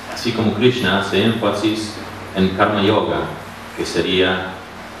 así como Krishna hace énfasis en Karma Yoga, que sería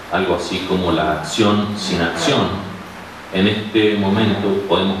algo así como la acción sin acción, en este momento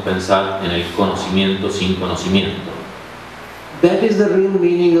podemos pensar en el conocimiento sin conocimiento. That is the real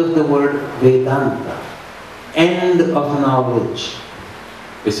meaning of the word Vedanta, end of knowledge.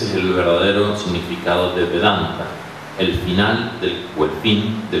 Ese es el verdadero significado de Vedanta, el final o el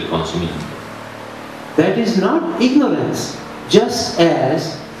fin del conocimiento. That is not ignorance, just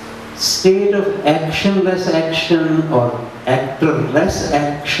as state of actionless action or actorless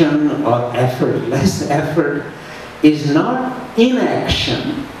action or effortless effort is not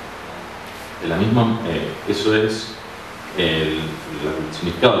inaction. De la misma, eso es el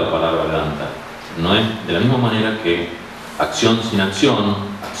significado de la palabra Vedanta. No es de la misma manera que acción sin acción,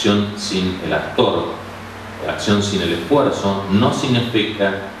 acción sin el actor, acción sin el esfuerzo, no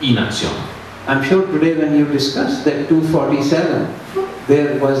significa inacción. I'm sure today when you discussed that 247,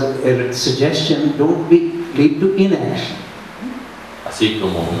 there was a suggestion, don't lead to inaction. Así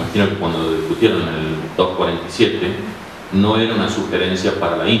como me imagino que cuando discutieron el 247, no era una sugerencia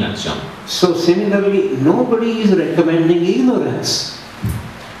para la inacción. So similarly, nobody is recommending ignorance.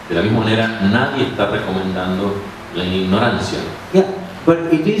 De la misma manera, nadie está recomendando la ignorancia. Yeah,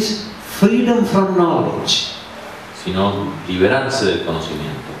 but it is freedom from knowledge. Sino liberarse del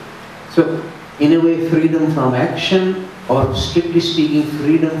conocimiento. So, in a way, freedom from action, or strictly speaking,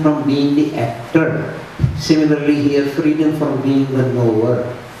 freedom from being the actor. Similarly here, freedom from being the knower.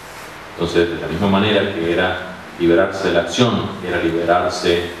 Entonces, de la misma manera que era liberarse de la acción, era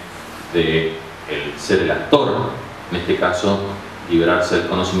liberarse de el ser el actor, en este caso, liberarse del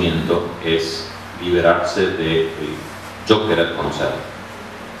conocimiento es liberarse del yo querer conocer.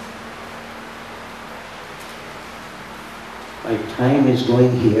 My time is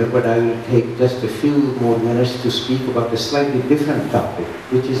going here, but I will take just a few more minutes to speak about a slightly different topic,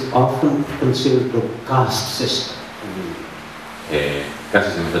 which is often considered the caste system.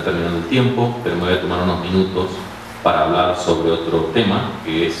 Casi se me está terminando el tiempo, pero me voy a tomar unos minutos para hablar sobre otro tema,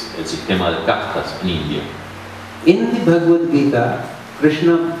 que es el sistema de castas en India. In the Bhagavad Gita,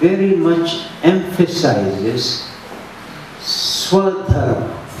 Krishna very much emphasizes Swadharma.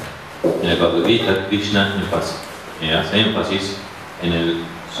 En el Bhagavad Gita, Krishna hace énfasis en el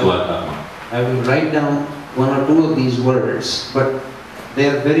Swadharma. I will write down one or two of these words, but they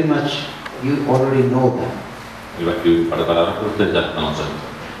are very much, you already know them. Y va a escribir un par de palabras que ustedes ya conocen.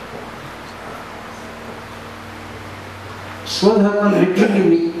 Swadharma literally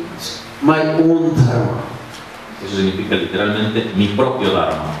means my own dharma. Eso significa literalmente mi propio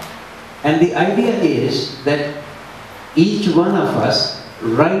dharma. And the idea is that each one of us,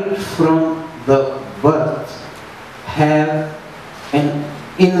 right from the birth, have an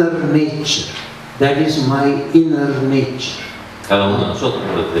inner nature. That is my inner nature. Cada uno de nosotros,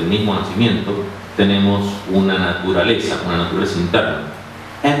 desde el mismo nacimiento, tenemos una naturaleza interna.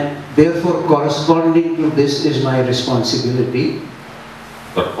 And therefore, corresponding to this is my responsibility.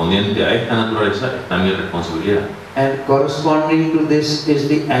 Correspondiente a esta naturaleza está mi responsabilidad. And corresponding to this is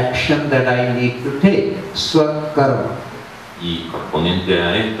the action that I need to take. Swakarma. Y correspondiente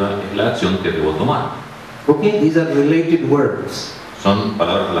a esta es la acción que debo tomar. Okay, these are related words. Son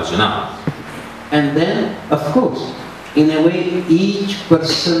palabras relacionadas. And then, of course, in a way, each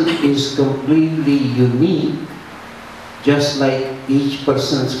person is completely unique, just like each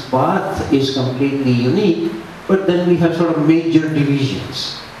person's path is completely unique, but then we have sort of major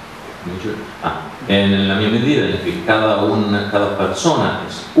divisions. En la misma medida en que cada persona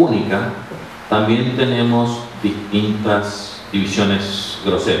es única, también tenemos distintas divisiones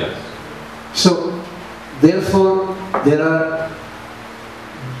groseras. So, therefore, there are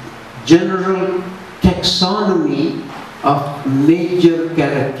general taxonomy of major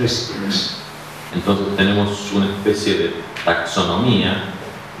characteristics. Entonces tenemos una especie de taxonomía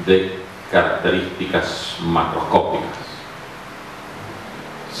de características macroscópicas.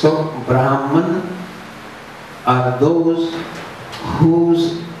 So, Brahman are those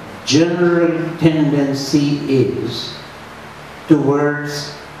whose general tendency is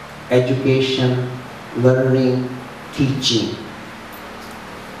towards education, learning, teaching.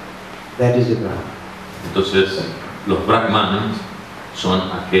 That is a Brahman. Entonces, los brahmanes son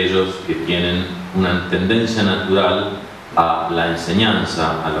aquellos que tienen una tendencia natural a la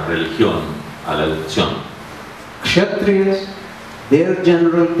enseñanza, a la religión, a la educación. Kshatriyas, their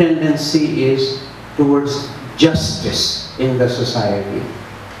general tendency is towards justice in the society,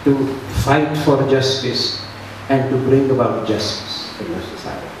 to fight for justice and to bring about justice in the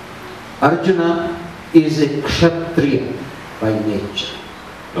society. Arjuna is a Kshatriya by nature.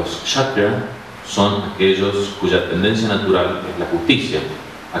 Los kshatriya son aquellos cuya tendencia natural es la justicia,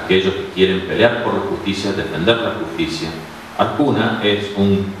 aquellos que quieren pelear por la justicia, defender la justicia. Arjuna es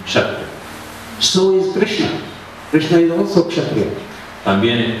un kshatriya. So is Krishna. Krishna is also Kshatriya.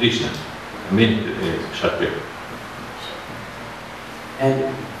 También es Krishna, también es kshatriya.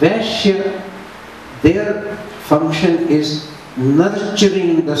 And Vaishya, their function is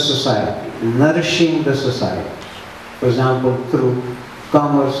nurturing the society, nourishing the society. For example, through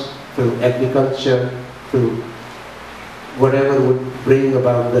commerce, through agriculture, through whatever would bring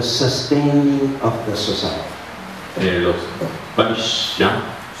about the sustaining of the society. Los Vaishya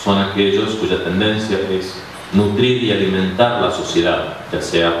son aquellos cuya tendencia es nutrir y alimentar la sociedad, ya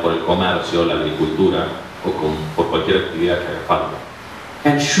sea por el comercio, la agricultura o por cualquier actividad que haga falta.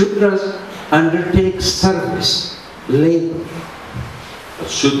 And Shudras undertake service, labor.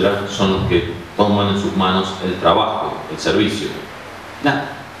 Los Shudras son los que toman en sus manos el trabajo, el servicio. Now,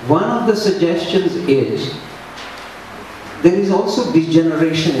 one of the suggestions is there is also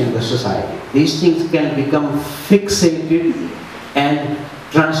degeneration in the society. These things can become fixated and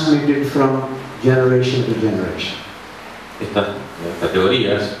transmitted from generation to generation. Estas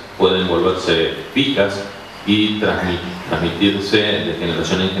categorías pueden volverse fijas y transmitirse de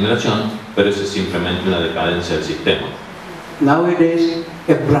generación en generación, pero eso es simplemente una decadencia del sistema. Nowadays,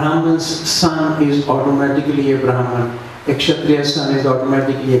 a Brahman's son is automatically a Brahman. A Kshatriya's son is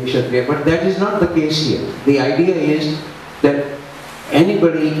automatically a Kshatriya. But that is not the case here. The idea is that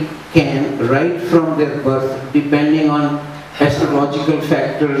anybody can, right from their birth, depending on astrological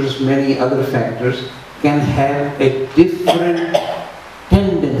factors, many other factors, can have a different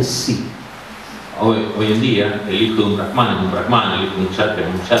tendency. Hoy en día, el hijo de un brahman es un brahman, el hijo de un kshatriya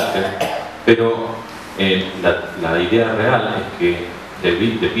es un kshatriya, pero la idea real es que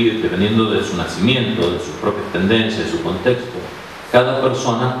dependiendo de su nacimiento, de sus propias tendencias, de su contexto, cada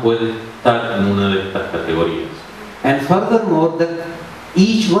persona puede estar en una de estas categorías. And furthermore, that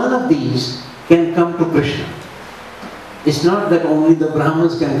each one of these can come to Krishna. It's not that only the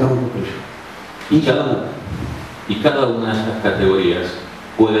Brahmins can come to Krishna. Y cada una de estas categorías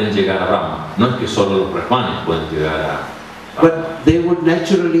pueden llegar a Brahma. No es que solo los brahmanes pueden llegar a Brahma. But they would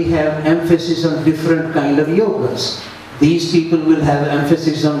naturally have emphasis on different kind of yogas. These people will have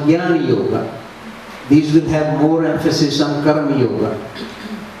emphasis on Jnana Yoga. These will have more emphasis on Karma Yoga.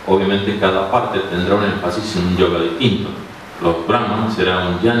 Obviamente cada parte tendrá un énfasis en un yoga distinto. Los brahmanes será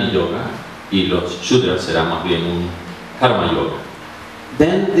un Jnana Yoga y los Shudras será más bien un Karma Yoga.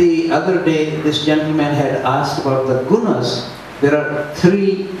 Then the other day this gentleman had asked about the gunas. There are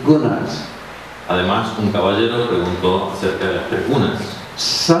 3 gunas. Además, un caballero preguntó acerca de las 3 gunas.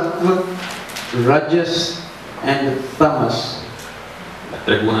 Sattva, Rajas and Tamas. Las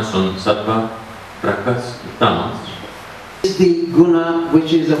 3 gunas son Sattva, Rajas y Tamas. It's the guna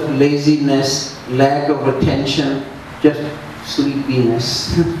which is of laziness, lack of attention, just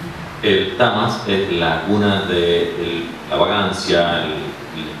sleepiness. El tamas es la guna de la vagancia,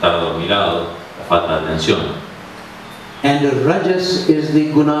 el estar adormilado, la falta de atención. And the rajas is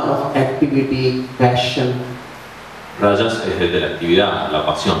the guna of activity, passion. Rajas es el de la actividad, la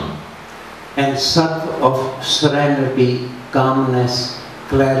pasión. And sattva of serenity, calmness,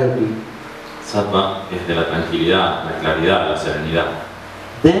 clarity. Sattva es de la tranquilidad, la claridad, la serenidad.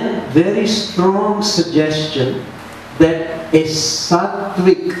 Then very strong suggestion that a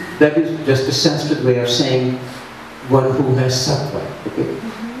sattvic, that is just a Sanskrit way of saying one who has sattva, okay?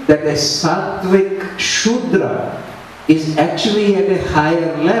 That a sattvic shudra is actually at a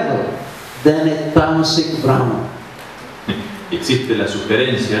higher level than a tamasic brahman. Existe la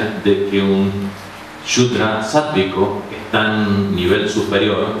sugerencia de que un shudra sáttvico está en un nivel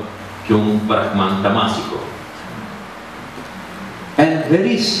superior que un brahman tamásico. And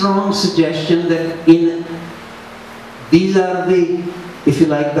very strong suggestion that these are the, if you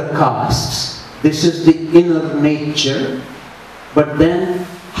like, the castes. This is the inner nature. But then,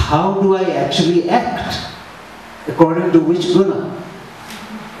 how do I actually act? According to which guna?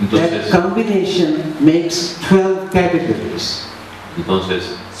 That combination makes 12 categories.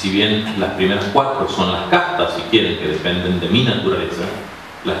 Entonces, si bien las primeras 4 son las castas, si quieren, que dependen de mi naturaleza,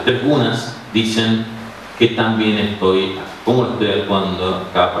 las 3 gunas dicen que también estoy, cómo estoy actuando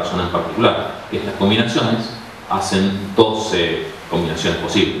cada persona en particular. Estas combinaciones hacen 12 combinaciones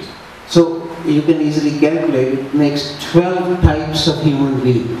posibles. So you can easily calculate, it makes 12 types of human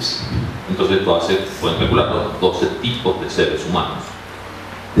beings. Entonces pueden calcular los 12 tipos de seres humanos.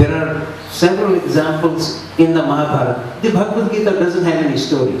 There are several examples in the Mahabharata. The Bhagavad Gita doesn't have any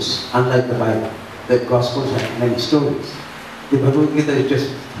stories, unlike the Bible. The Gospels have many stories. The Bhagavad Gita is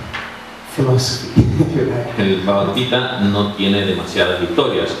just philosophy, if you like. El Bhagavad Gita no tiene demasiadas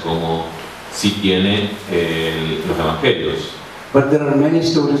historias como sí tiene los Evangelios. But there are many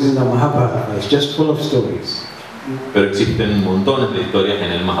stories in the Mahabharata. It's just full of stories. Pero existen montones de historias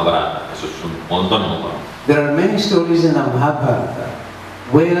en el Mahabharata. Eso es un montón. There are many stories in the Mahabharata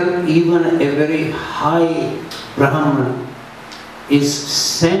where even a very high Brahman is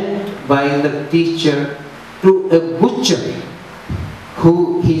sent by the teacher to a butcher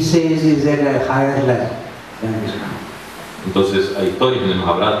who he says is at a higher level than his Brahman. Entonces hay historias en el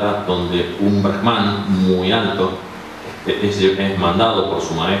Mahabharata donde un Brahman muy alto es mandado por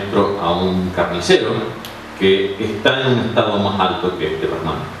su maestro a un carnicero que está en un estado más alto que este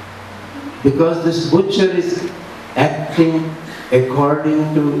Brahman. Because this butcher is acting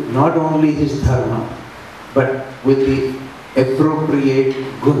according to not only his dharma, but with the appropriate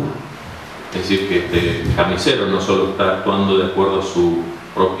guna. Es decir, que este carnicero no solo está actuando de acuerdo a su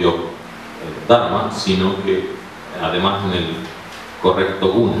propio dharma, sino que además en el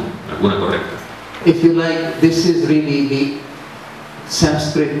correcto guna, la guna correcta. If you like, this is really the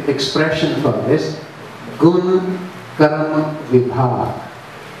Sanskrit expression for this. Gun, karma, vibhag.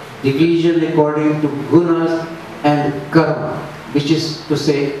 Division according to gunas and karma, which is to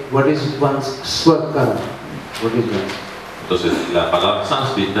say, what is one's swakarma? What is that? Entonces, la palabra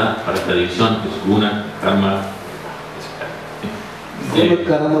sánscrita para esta división es guna, karma, Guna,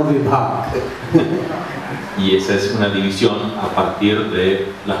 karma, vibhag. y esa es una división a partir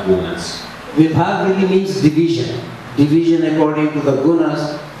de las gunas. Vibhag really means division. Division according to the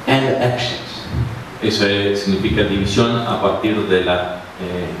gunas and the actions. Eso significa división a partir de las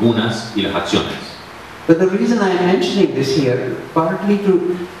gunas y las acciones. But the reason I am mentioning this here, partly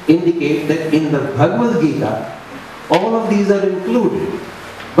to indicate that in the Bhagavad Gita, all of these are included.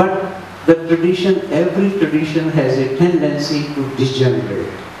 But the tradition, every tradition has a tendency to degenerate.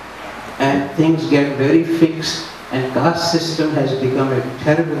 And things get very fixed, and caste system has become a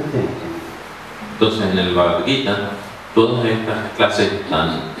terrible thing. Entonces en el Bhagavad Gita, todas estas clases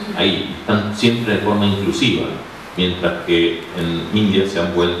están ahí, están siempre de forma inclusiva, mientras que en India se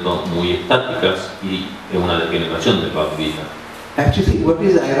han vuelto muy estáticas y es una degeneración del Bhagavad Gita. Actually, what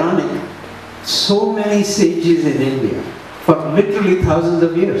is ironic, so many sages in India, for literally thousands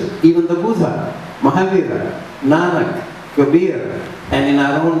of years, even the Buddha, Mahavira, Nanak, Kabir, and in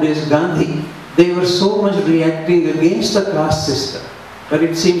our own days Gandhi, they were so much reacting against the caste system, but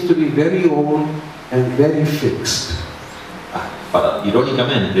it seems to be very old and very fixed.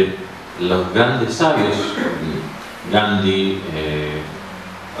 Irónicamente, los grandes sabios, Gandhi,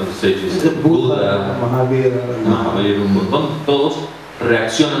 Buddha, Mahavira, un montón, todos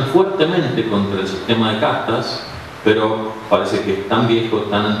reaccionan fuertemente contra el sistema de castas, pero parece que es tan viejo,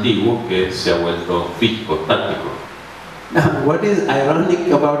 tan antiguo, que se ha vuelto fijo, estático. Now, what is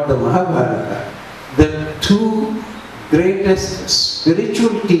ironic about the Mahabharata, the two greatest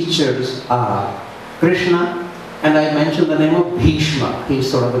spiritual teachers are Krishna, and I mentioned the name of Bhishma. He is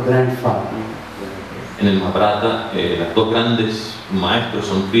sort of the grandfather. En el Mahabharata, los dos grandes maestros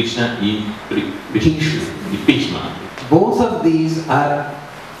son Krishna y Bhishma. Both of these are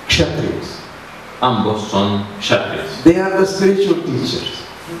Kshatriyas. Ambos son Kshatriyas. They are the spiritual teachers.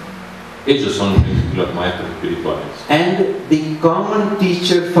 Ellos son los maestros espirituales. And the common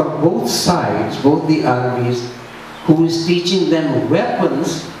teacher for both sides, both the armies, who is teaching them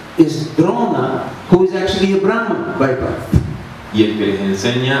weapons, is Drona, who is actually a Brahman by birth. Y el que les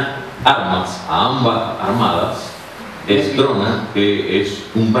enseña armas a ambas armadas es Drona, que es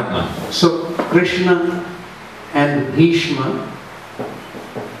un Brahman. So Krishna and Bhishma,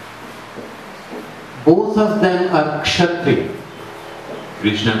 both of them are Kshatriya.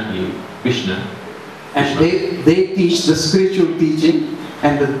 Krishna y Krishna. And they teach the spiritual teaching,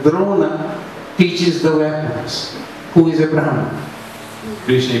 and the Drona teaches the weapons, who is a Brahman.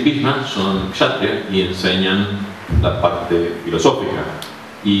 Krishna y Bhishma son Kshatriya y enseñan la parte filosófica.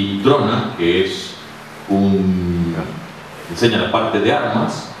 Y Drona, que es enseña la parte de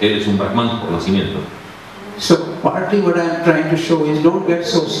armas, él es un Brahman por nacimiento. So partly what I'm trying to show is, don't get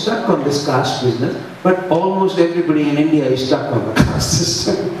so stuck on this caste business, but almost everybody in India is stuck on the caste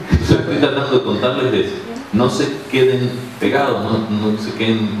system. Estoy tratando de contarles de eso. No se queden pegados, no se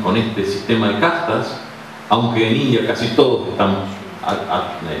queden con este sistema de castas, aunque en India casi todos estamos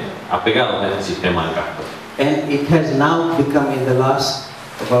apegados a este sistema de castas. And it has now become, in the last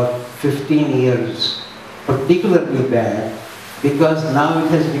about 15 years, particularly bad, because now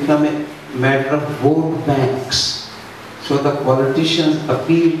it has become a matter of vote banks. So the politicians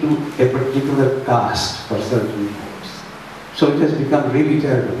appeal to a particular caste for certain votes. So it has become really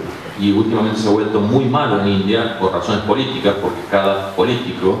terrible. Y últimamente se ha vuelto muy malo en India por razones políticas, porque cada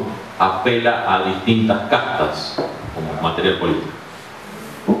político apela a distintas castas como material político.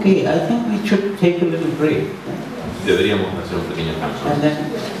 Okay, I think we should take a little break. Deberíamos hacer un pequeño descanso. And then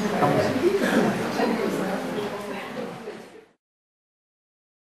come back.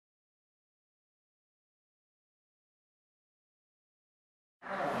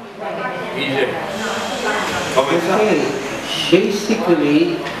 Okay,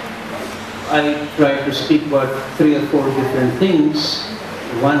 basically I try to speak about 3 or 4 different things.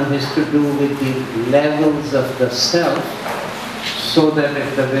 One has to do with the levels of the self, so that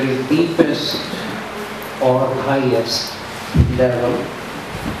at the very deepest or highest level,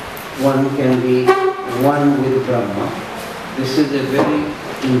 one can be one with Brahma. This is a very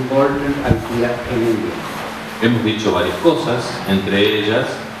important idea in India. Hemos dicho varias cosas, entre ellas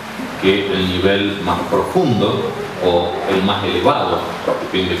que el nivel más profundo o el más elevado,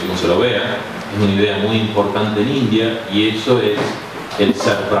 depende de cómo se lo vea, es una idea muy importante en India, y eso es el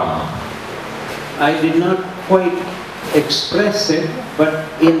ser Brahma. I did not quite express it, but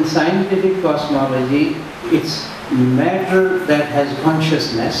in scientific cosmology, it's matter that has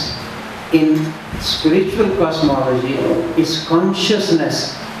consciousness. In spiritual cosmology, it's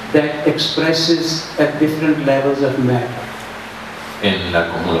consciousness that expresses at different levels of matter. En la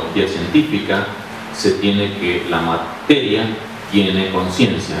cosmología científica se tiene que la materia tiene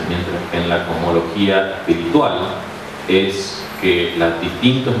conciencia, mientras que en la cosmología espiritual es que los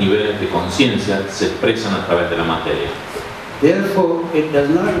distintos niveles de conciencia se expresan a través de la materia. Therefore, it does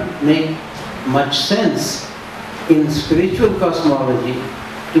not make much sense in spiritual cosmology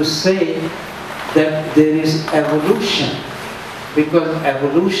to say that there is evolution, because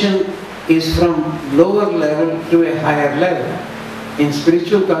evolution is from lower level to a higher level. In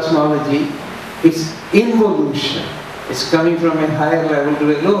spiritual cosmology, it's involution. It's coming from a higher level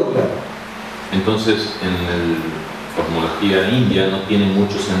to a lower level. Entonces, en la cosmología india no tiene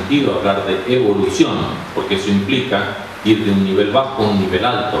mucho sentido hablar de evolución, porque eso implica ir de un nivel bajo a un nivel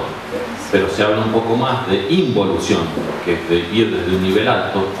alto. Pero se habla un poco más de involución, que es de ir desde un nivel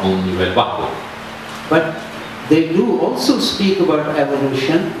alto a un nivel bajo. But they do also speak about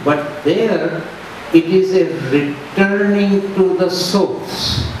evolution, but there it is a returning to the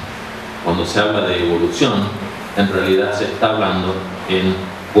source. Cuando se habla de evolución, en realidad se está hablando en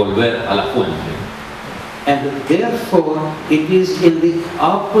volver a la fuente. And therefore it is in the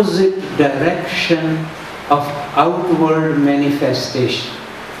opposite direction of outward manifestation.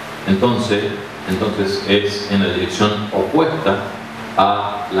 Entonces es en la dirección opuesta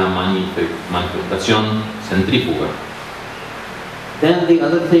a la manifestación centrífuga. Then the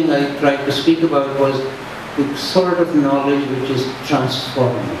other thing I tried to speak about was the sort of knowledge which is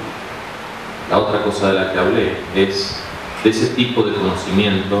transforming. La otra cosa de la que hablé es de ese tipo de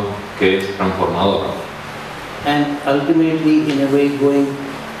conocimiento que es transformador. And ultimately, in a way, going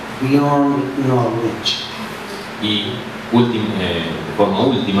beyond knowledge. y de forma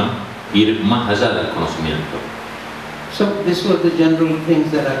última, ir más allá del conocimiento. So these were the general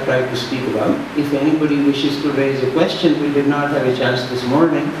things that I tried to speak about. If anybody wishes to raise a question, we did not have a chance this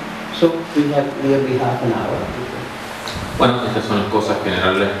morning, so we have nearly half an hour. Bueno, estas son las cosas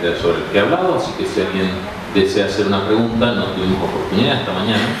generales sobre las que he hablado, así que si alguien desea hacer una pregunta, no tuvimos oportunidad esta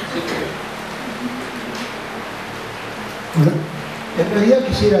mañana. Así que... Bueno, en realidad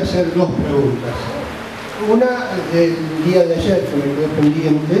quisiera hacer dos preguntas. Una del día de ayer que me quedó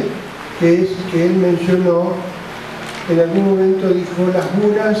pendiente, que es que él mencionó, en algún momento dijo las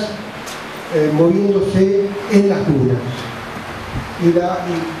gunas moviéndose en las gunas. Y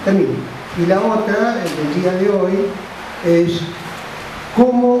la otra, el del día de hoy, es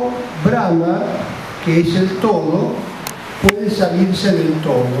cómo Brahma, que es el todo, puede salirse del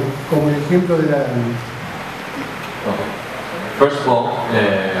todo, como el ejemplo de la... Okay. First of all,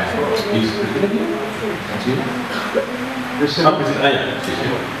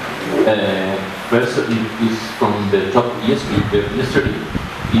 first is from the talk yesterday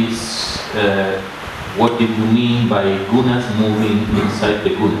is what did you mean by gunas moving inside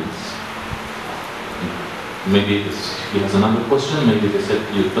the gunas? Maybe he has another question, maybe they said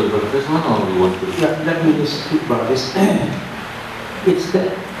you talk about the first one, or you want to... Yeah, let me just speak about this. It's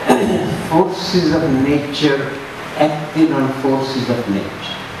the forces of nature acting on forces of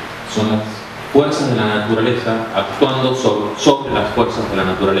nature. Son las fuerzas de la naturaleza actuando sobre las fuerzas de la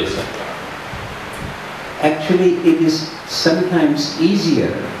naturaleza. Actually, it is sometimes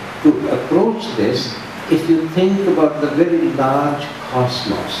easier to approach this if you think about the very large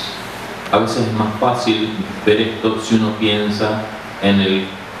cosmos. A veces es más fácil ver esto si uno piensa en el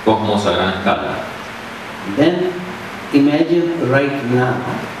cosmos a gran escala. Then imagine right now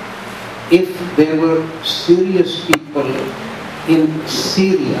if there were serious people in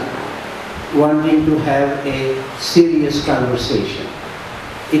Syria wanting to have a serious conversation.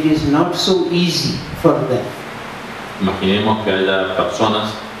 It is not so easy for them. Imaginemos que haya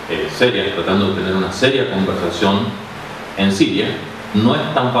personas serias tratando de tener una seria conversación en Siria. No es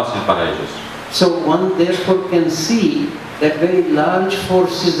tan fácil para ellos. So one therefore can see that very large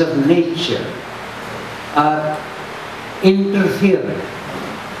forces of nature are interfering.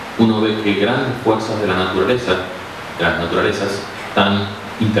 Uno ve que grandes fuerzas de las naturalezas, están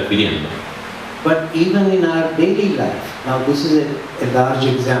interfiriendo. But even in our daily life, now this is a large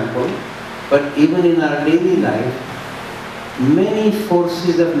example, but even in our daily life, many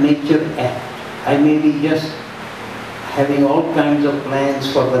forces of nature act. I may be just having all kinds of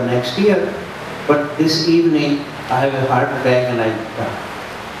plans for the next year, but this evening I have a heart attack and I die.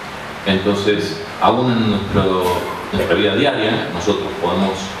 Entonces, aún en nuestra vida diaria, nosotros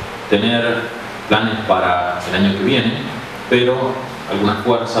podemos tener planes para el año que viene, pero alguna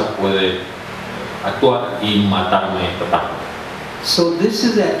fuerza puede actuar y matarme esta tarde. So this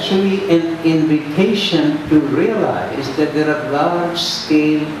is actually an invitation to realize that there are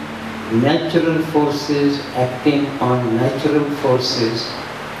large-scale natural forces acting on natural forces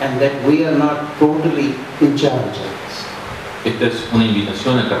and that we are not totally in charge of this. Esta es una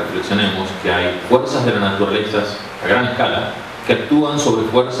invitación a que reflexionemos que hay fuerzas de la naturaleza a gran escala que actúan sobre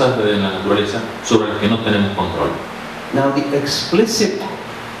fuerzas de la naturaleza sobre las que no tenemos control. Now the explicit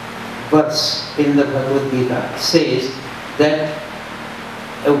verse in the Bhagavad Gita says that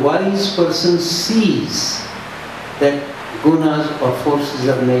a wise person sees that gunas or forces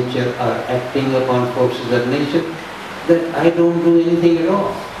of nature are acting upon forces of nature, that I don't do anything at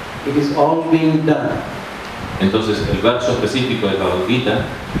all. It is all being done. Entonces el verso específico de Bhagavad Gita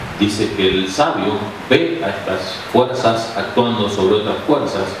dice que el sabio ve a estas fuerzas actuando sobre otras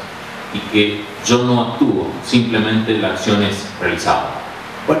fuerzas y que yo no actúo, simplemente la acción es realizada.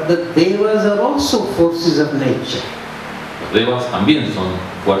 But the devas are also forces of nature. Los devas también son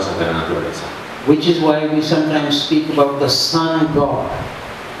fuerzas de la naturaleza. Which is why we sometimes speak about the sun god.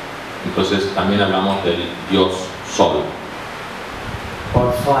 Entonces también hablamos del dios sol.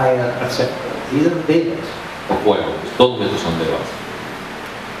 Or fire, etc. These are devas. O fuego, todos estos son devas.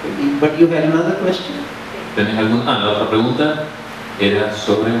 But you had another question? ¿Tenés alguna? La otra pregunta era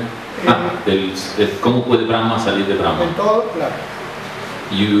sobre cómo puede Brahma salir de Brahma. En todo, claro.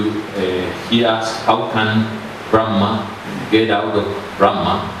 He asked how can Brahma get out of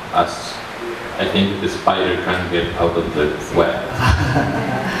Brahma as I think the spider can get out of the web.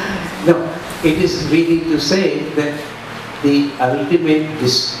 No, it is really to say that the ultimate,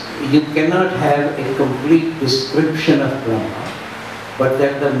 you cannot have a complete description of Brahma, but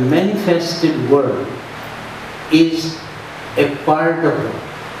that the manifested world is a part of it.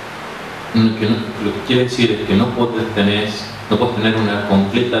 Lo que quiere decir es que no puedes tener una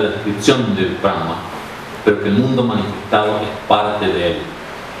completa descripción de Brahma, pero que el mundo manifestado es parte de él,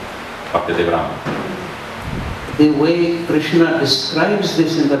 parte de Brahma. The way Krishna describes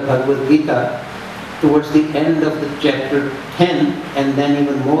this in the Bhagavad Gita, towards the end of the chapter 10, and then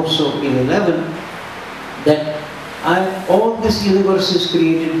even more so in 11, that all this universe is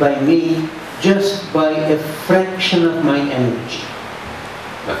created by me just by a fraction of my energy.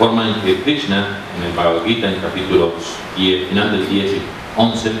 La forma en que Krishna, en el Bhagavad Gita, en el capítulo 10, final del 10 y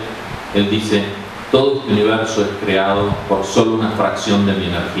 11, él dice, todo este universo es creado por solo una fracción de mi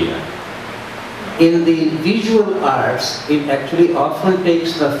energía. In the visual arts, it actually often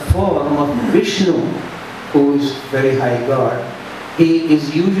takes the form of Vishnu, who is very high God. He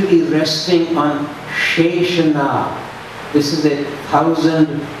is usually resting on Sheshana. This is a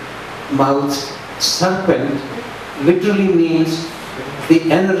 1,000-mouthed serpent. Literally means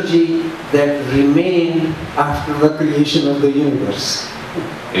the energy that remained after the creation of the universe.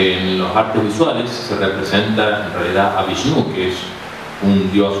 En los artes visuales se representa en realidad a Vishnu, que es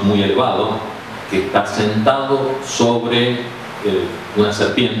un dios muy elevado, que está sentado sobre una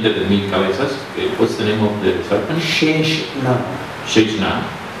serpiente de 1000 cabezas, que después tenemos de serpent. Sheshana. Sheshna.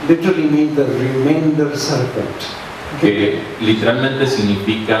 Literally means the remainder serpent. Que literalmente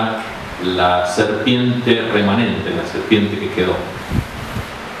significa la serpiente remanente, la serpiente que quedó.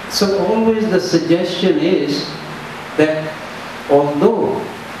 So always the suggestion is that although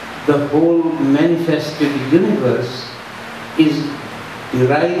the whole manifested universe is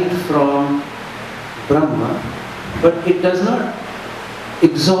derived from Brahma, but it does not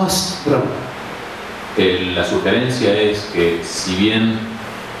exhaust Brahma. La sugerencia es que si bien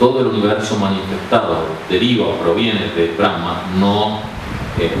todo el universo manifestado deriva o proviene de Brahma, no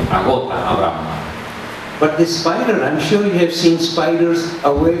agota a Brahma. But the spider, I'm sure you have seen spiders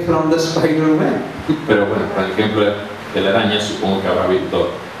away from the spider web. Pero bueno, por ejemplo, de la araña, supongo que habrá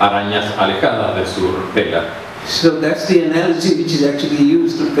visto arañas alejadas de su tela. So that's the analogy which is actually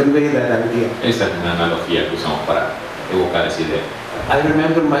used to convey that idea. Esa es una analogía que usamos para evocar esa idea. I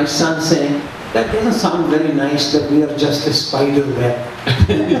remember my son saying, that doesn't sound very nice that we are just a spider web.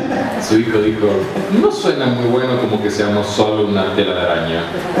 Su hijo dijo, no suena muy bueno como que seamos solo una tela de araña.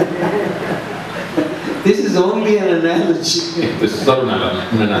 This is only an analogy. Esto es solo una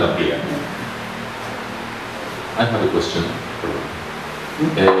analogía. I have a question.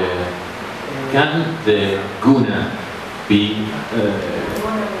 Can the guna be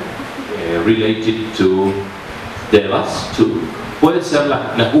related to devas too? ¿Puede ser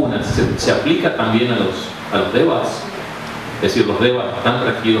las gunas, se aplica también a los devas? Es decir, los devas están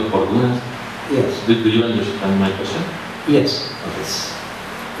regidos por gunas. Yes. Do you understand my question? Yes.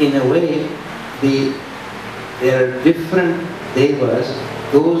 In a way, there are different devas,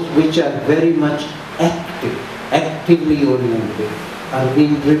 those which are very much active, actively oriented, are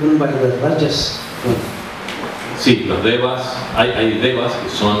being driven by the rajas. Sí, los devas, hay devas que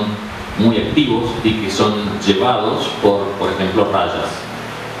son muy activos y que son llevados por ejemplo, rajas.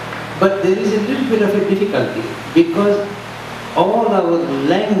 But there is a little bit of a difficulty because all our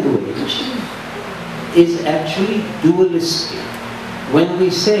language is actually dualistic. When we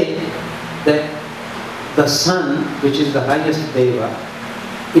say that the sun, which is the highest deva,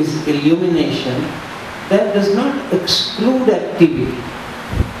 is illumination, that does not exclude activity.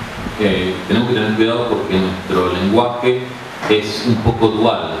 Tenemos que tener cuidado porque nuestro lenguaje es un poco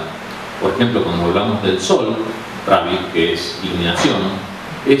dual. Por ejemplo, cuando hablamos del sol, Ravi, que es iluminación,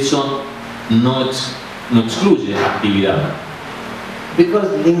 eso no excluye actividad.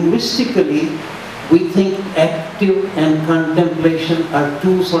 Because linguistically, we think active and contemplation are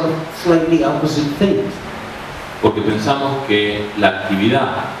two sort of slightly opposite things. Porque pensamos que la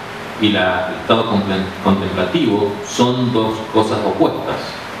actividad y el estado contemplativo son dos cosas opuestas.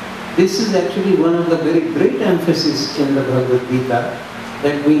 This is actually one of the very great emphasis in the Bhagavad Gita,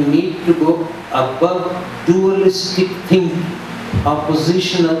 that we need to go above dualistic thinking,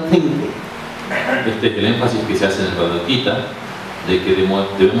 oppositional thinking. Este es el énfasis que se hace en el Bhagavad Gita, de que debemos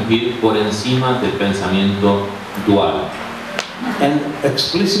ir por encima del pensamiento dual. And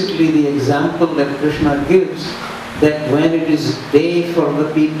explicitly the example that Krishna gives, that when it is day for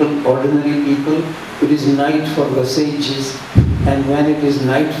the people, ordinary people, it is night for the sages, and when it is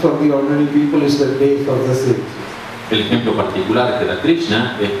night for the ordinary people, is the day for the sages. El ejemplo particular que da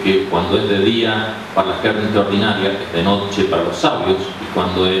Krishna es que cuando es de día para la gente ordinaria, es de noche para los sabios, y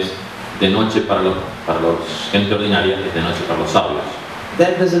cuando es de noche para los gente ordinaria, es de noche para los sabios.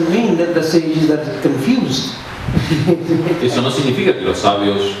 That doesn't mean that the sages are confused. Eso no significa que los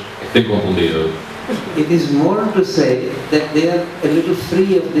sabios estén confundidos. It is more to say that they are a little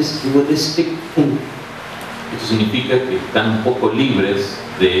free of this dualistic thinking. Esto significa que están un poco libres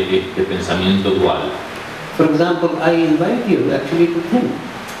de este pensamiento dual. For example, I invite you actually to think,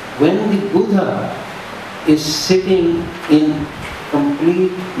 when the Buddha is sitting in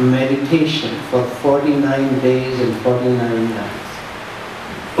complete meditation for 49 days and 49 nights,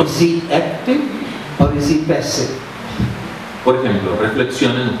 is he active or is he passive? Por ejemplo,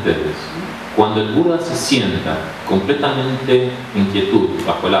 reflexionen ustedes. Cuando el Buda se sienta completamente en quietud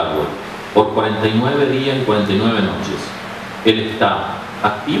bajo el árbol por 49 días y 49 noches, ¿él está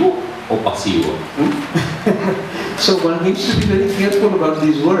activo o pasivo? So one needs to be very careful about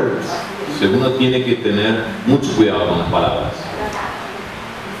these words. Uno tiene que tener mucho cuidado con las palabras.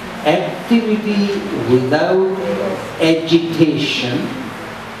 Activity without agitation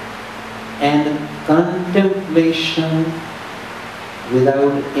and contemplation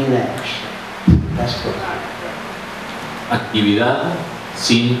without inaction. That's what. Actividad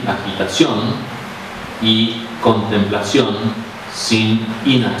sin agitación y contemplación sin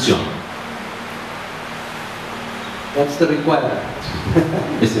inacción. That's the requirement.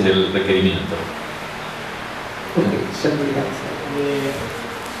 Ese es el requerimiento. Okay, somebody else.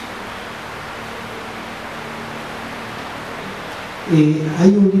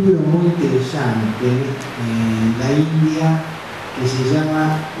 Hay un libro muy interesante en la India que se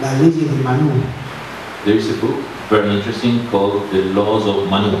llama Las leyes de Manu. There is a book very interesting called The Laws of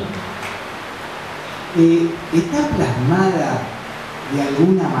Manu. ¿Está plasmada de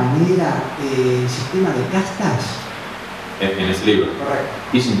alguna manera el sistema de castas? En ese libro.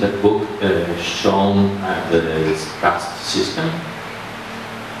 Correct. Isn't that book shown the caste system?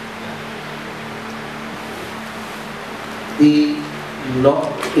 The law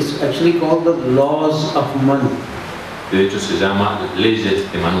is actually called the laws of Manu, De hecho se llama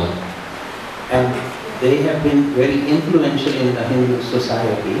Leyes de Manu. and they have been very influential in the Hindu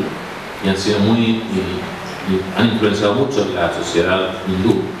society. Y han sido han influenciado mucho la sociedad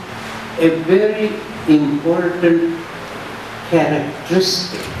hindú. A very important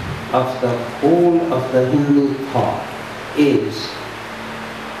characteristic of the whole of the Hindu thought is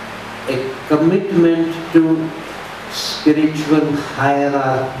a commitment to spiritual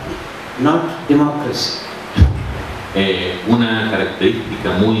hierarchy, not democracy. Una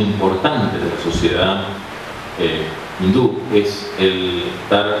característica muy importante de la sociedad hindú es el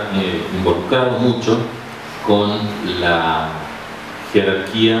estar involucrado mucho con la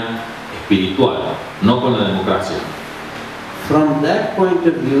jerarquía espiritual, no con la democracia. From that point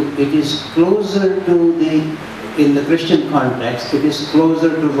of view, it is closer to in the Christian context, it is closer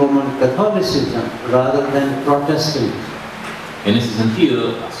to Roman Catholicism rather than Protestantism. En ese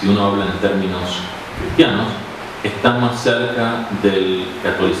sentido, si uno habla en términos cristianos, está más cerca del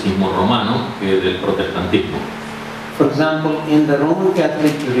catolicismo romano que del protestantismo. For example, in the Roman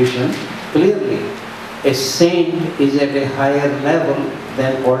Catholic tradition, clearly a saint is at a higher level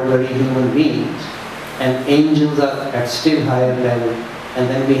than ordinary human beings, and angels are at still higher level, and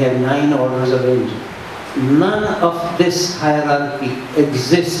then we have 9 orders of angels. None of this hierarchy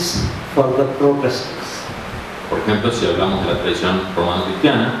exists for the Protestants. Por ejemplo, si hablamos de la tradición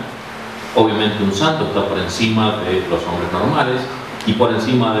romano-cristiana, obviamente un santo está por encima de los hombres normales y por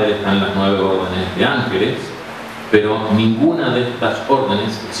encima de él están las 9 órdenes de ángeles, pero ninguna de estas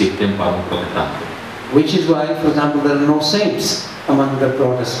órdenes existen para un protestante. Which is why, for example, there are no saints among the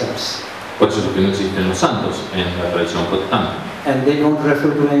Protestants. Por eso es que no existen los santos en la tradición protestante. And they don't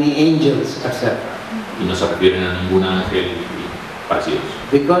refer to any angels, etc. Y no se refieren a ningún ángel y parecidos.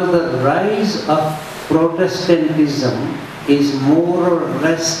 Because the rise of Protestantism is more or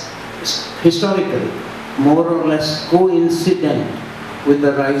less, historically, more or less coincident with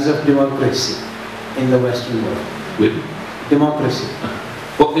the rise of democracy in the Western world. With? Democracy.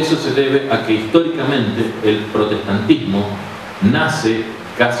 Eso se debe a que históricamente el protestantismo nace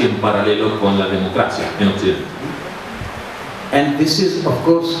casi en paralelo con la democracia en Occidente. And this is, of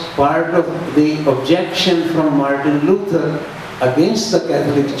course, part of the objection from Martin Luther against the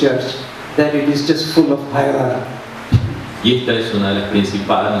Catholic Church, that it is just full of hierarchy. Y esta es una de las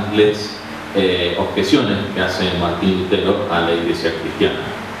principales objeciones que hace Martín Lutero a la Iglesia cristiana.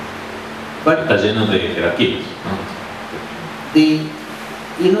 Está lleno de jerarquías, ¿no?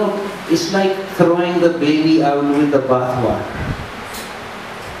 It's like throwing the baby out with the bathwater.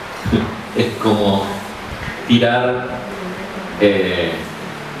 Es como tirar,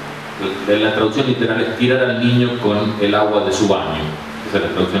 la traducción literal es tirar al niño con el agua de su baño. Esa es la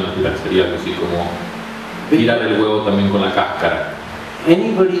traducción literal, sería algo así como tirar el huevo también con la cáscara.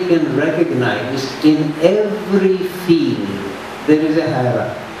 Anybody can recognize in every field there is a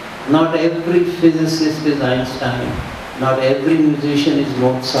hierarchy. Not every physicist is Einstein. Not every musician is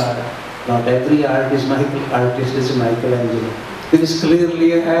Mozart. Not every artist is Michelangelo. There is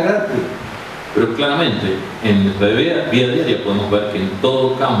clearly a hierarchy. Pero claramente, en nuestra vida diaria podemos ver que en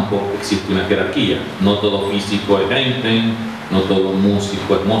todo campo existe una jerarquía. No todo físico es Einstein, no todo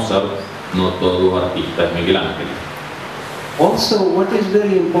músico es Mozart, no todo artista es Miguel Ángel. Also, what is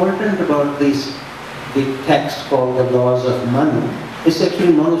very important about this, the text called the Laws of Manu, is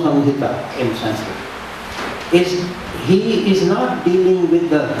actually Manu Samhita in Sanskrit. He is not dealing with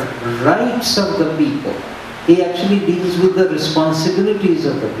the rights of the people. He actually deals with the responsibilities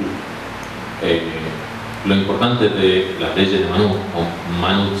of the people. Lo importante de las leyes de Manu, o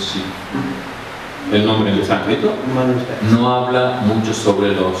Manu, el nombre en sánscrito, no habla mucho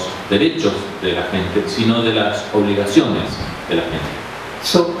sobre los derechos de la gente, sino de las obligaciones de la gente.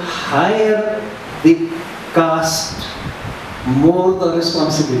 So higher the caste, more the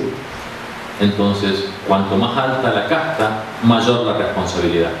responsibility. Entonces, cuanto más alta la casta, mayor la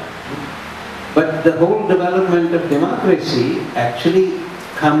responsabilidad. But the whole development of democracy actually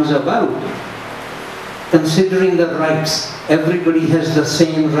comes about considering the rights. Everybody has the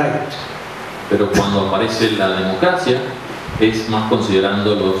same right. Pero cuando aparece la democracia, es más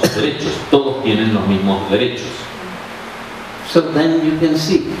considerando los derechos. Todos tienen los mismos derechos. So then you can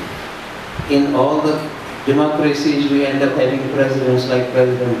see, in all the democracies we end up having presidents like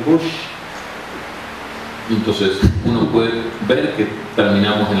President Bush. Entonces uno puede ver que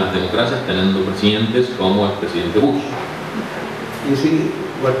terminamos en las democracias teniendo presidentes como el presidente Bush. You see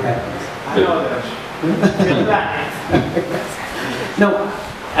what happens. No,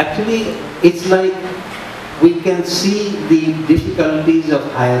 actually it's like we can see the difficulties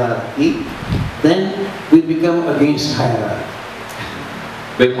of hierarchy, then we become against hierarchy.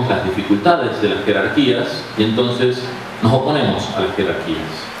 Vemos las dificultades de las jerarquías y entonces nos oponemos a las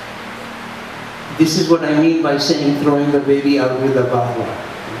jerarquías. This is what I mean by saying throwing the baby out with the bathwater.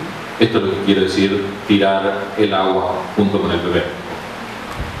 Esto es lo que quiero decir, tirar el agua junto con el bebé.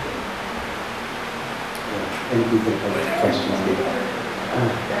 Any people have questions?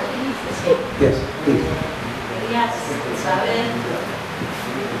 Yes, please.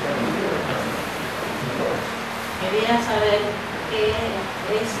 Quería saber qué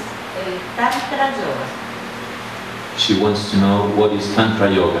es el Tantra Yoga. She wants to know what is Tantra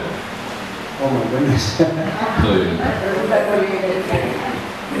Yoga. Oh my goodness. Muy bien.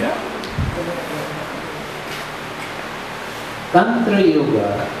 Tantra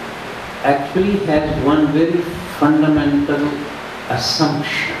Yoga actually has one very fundamental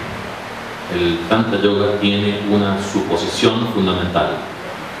assumption. El Tantra Yoga tiene una suposición fundamental.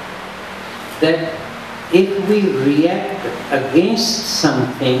 That if we react against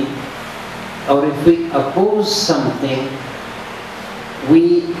something or if we oppose something,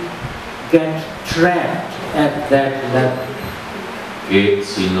 we get trapped at that level. Que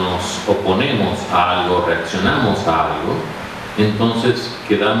si nos oponemos a algo, reaccionamos a algo, entonces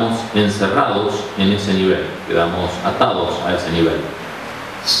quedamos encerrados en ese nivel, quedamos atados a ese nivel.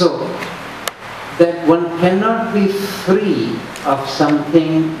 So, that one cannot be free of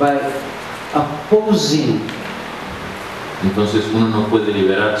something by opposing. Entonces uno no puede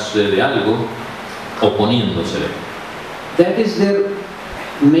liberarse de algo oponiéndosele. That is their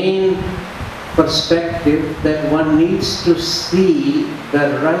main perspective, that one needs to see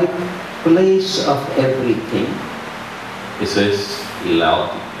the right place of everything. Esa es la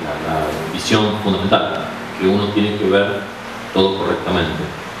visión fundamental, que uno tiene que ver todo correctamente.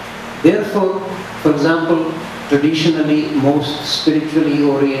 Therefore, for example, traditionally most spiritually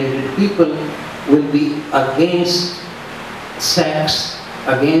oriented people will be against sex,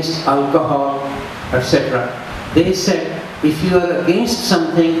 against alcohol, etc. They said, if you are against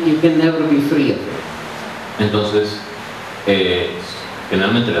something, you can never be free of it. Entonces,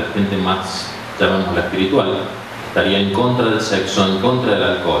 generalmente la gente más, llamémosla espiritual, estaría en contra del sexo, en contra del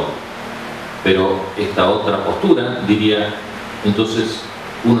alcohol. Pero esta otra postura diría, entonces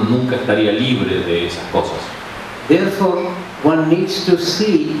uno nunca estaría libre de esas cosas. Therefore, one needs to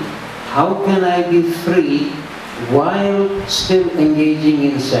see how can I be free while still engaging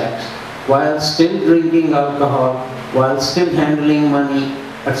in sex, while still drinking alcohol, while still handling money,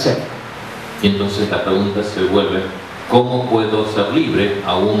 etc. Y entonces la pregunta se vuelve, ¿cómo puedo ser libre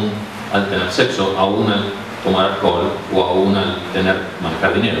aún al tener sexo, aún al tomar alcohol o aún al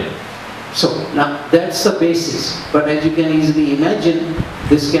manejar dinero? So now that's the basis, but as you can easily imagine,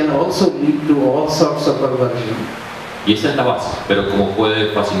 this can also lead to all sorts of perversion. Y esa es la base, pero como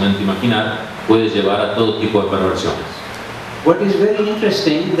puede fácilmente imaginar, puede llevar a todo tipo de perversiones. What is very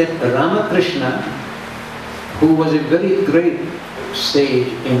interesting that Ramakrishna, who was a very great sage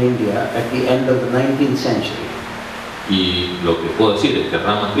in India at the end of the 19th century, Y lo que puedo decir es que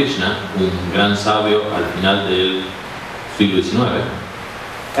Ramakrishna, un gran sabio al final del siglo XIX,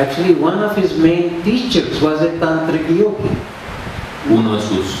 Actually, one of his main teachers was a tantric yogi. Uno de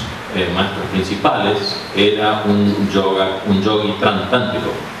sus maestros principales era un yogi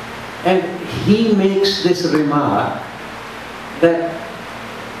tántrico. And he makes this remark that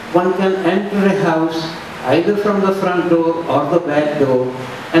one can enter a house either from the front door or the back door,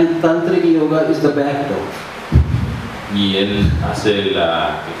 and tantric yoga is the back door. Y él hace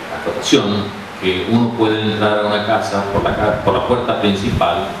la acotación que uno puede entrar a una casa por la puerta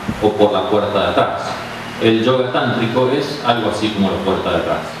principal o por la puerta de atrás. El yoga tántrico es algo así como la puerta de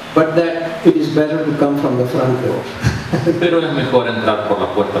atrás. But that it is better to come from the front door. Pero es mejor entrar por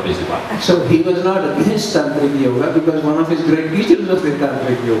la puerta principal. So he was not against tantric yoga because one of his great teachers was the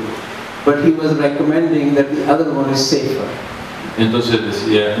tantric yoga. But he was recommending that the other one is safer. Entonces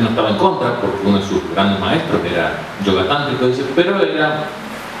decía que no estaba en contra porque uno de sus grandes maestros era yoga tántrico, dice, pero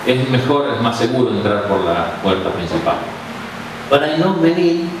es mejor, es más seguro entrar por la puerta principal. But I know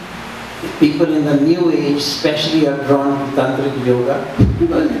many people in the new age especially are drawn to tantric yoga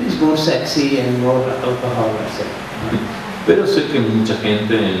because it is more sexy and more alcohol, etc. Pero sé que mucha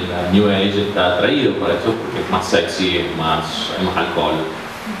gente en la new age está atraído por eso porque es más sexy, hay más alcohol.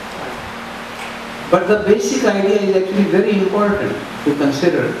 But the basic idea is actually very important to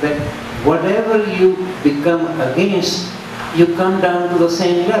consider, that whatever you become against, you come down to the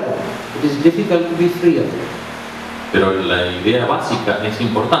same level. It is difficult to be free of it. Pero la idea básica es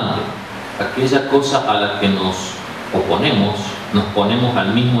importante. Aquella cosa a la que nos oponemos, nos ponemos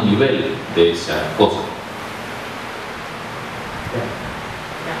al mismo nivel de esa cosa.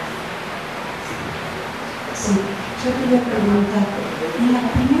 Sí, yo quería preguntar, en las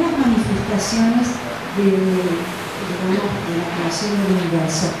primeras manifestaciones de la creación del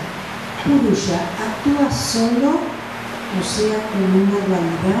universo, Purusha actúa solo, o sea, con una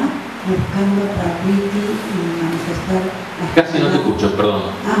dualidad, buscando Prakriti y manifestar las Casi no te escucho, perdón.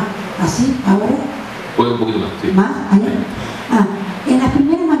 ¿así? ¿Ahora? Puede un poquito más, sí. ¿Más? ¿Ahí? En las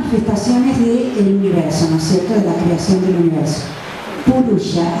primeras manifestaciones del universo, ¿no es cierto?, de la creación del universo,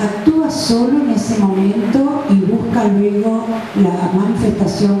 Purusha actúa solo en ese momento y busca luego la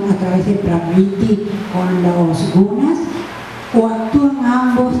manifestación a través de Prakriti con los gunas, o actúan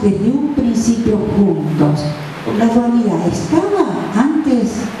ambos desde un principio juntos. ¿La dualidad estaba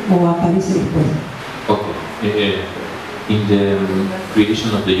antes o aparece después? Okay. In the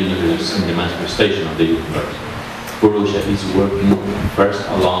creation of the universe, in the manifestation of the universe, Purusha is working first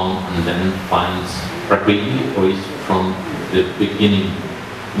alone and then finds Prakriti, or is from the beginning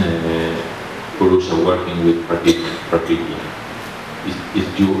Purusha working with Prakriti? Is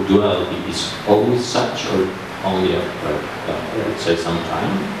duality is always such, or only after, let's say, some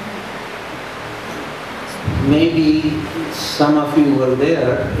time? Maybe some of you were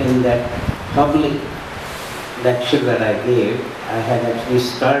there in that public lecture that I gave. I had actually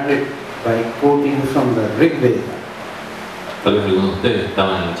started by quoting from the Rig Veda. Tal vez algunos de ustedes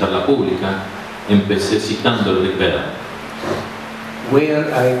estaban en la charla pública, empecé citando el Rig Veda,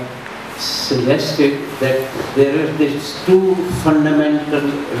 where I suggested that there are these two fundamental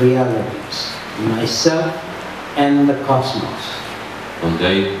realities, myself and the cosmos. donde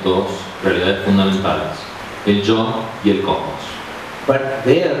hay dos realidades fundamentales, el yo y el cosmos. But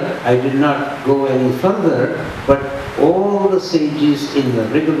there I did not go any further, but all the sages in the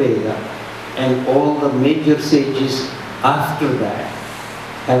Rig Veda and all the major sages after that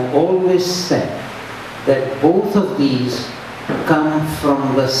have always said that both of these come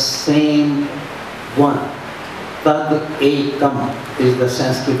from the same one. Tad ekam is the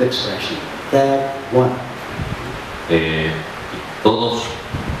Sanskrit expression, that one. Todos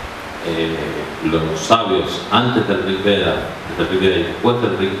los sabios antes del Rig Veda y después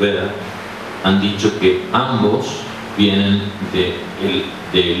del Rig Veda han dicho que ambos vienen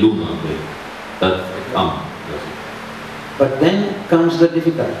del uno, de Tad ekam. But then comes the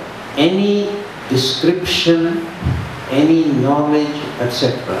difficulty. Any description, any knowledge,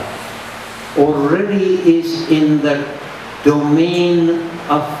 etc., already is in the domain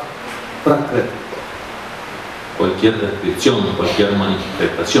of Prakriti. Cualquier descripción, cualquier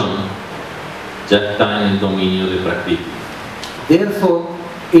manifestación ya está en el dominio de Prakriti. Therefore,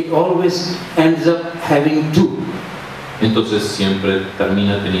 it always ends up having two, Entonces siempre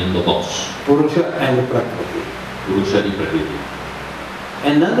termina teniendo dos, Purusha and Prakriti. Purusha y Prakriti.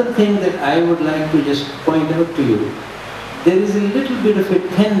 Another thing that I would like to just point out to you, there is a little bit of a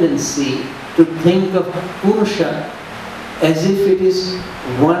tendency to think of Purusha as if it is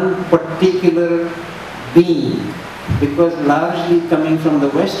one particular being, because largely coming from the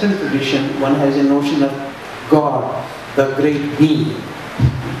Western tradition, one has a notion of God, the great being.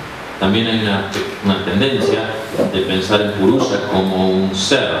 También hay una tendencia de pensar en Purusha como un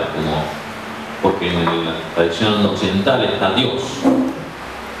ser, porque en la tradición occidental está Dios.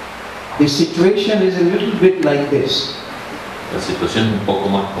 The situation is a little bit like this. La situación es un poco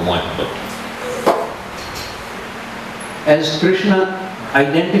más como esto. As Krishna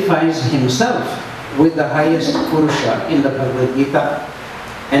identifies himself with the highest Purusha in the Bhagavad Gita,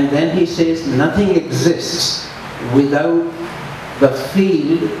 and then he says nothing exists without the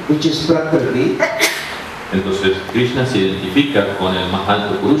field which is Prakriti. Entonces Krishna se identifica con el más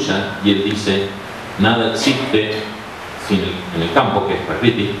alto Purusha y él dice nada existe en el campo que es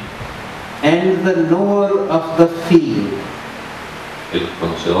Prakriti. And the knower of the field. El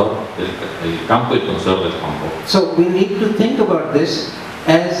conocedor del campo y el conocedor del campo. So we need to think about this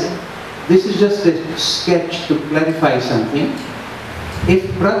as this is just a sketch to clarify something.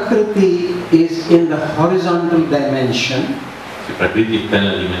 If Prakriti is in the horizontal dimension, si Prakriti está en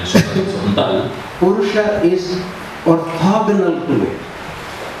la dimensión horizontal, Purusha is orthogonal to it,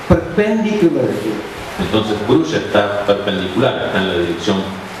 perpendicular to it. Entonces Purusha está perpendicular, está en la dirección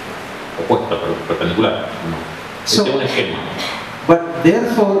opuesta, pero perpendicular. Este es un esquema. But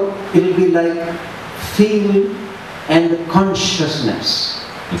therefore it will be like field and consciousness.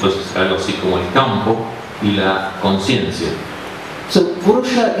 Entonces algo así como el campo y la conciencia. So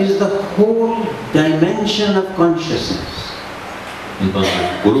Purusha is the whole dimension of consciousness. Entonces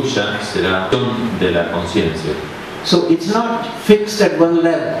Purusha será de la conciencia. So it's not fixed at one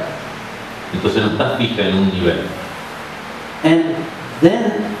level. Entonces no está fija en un nivel. And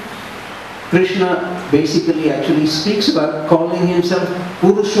then Krishna basically actually speaks about calling himself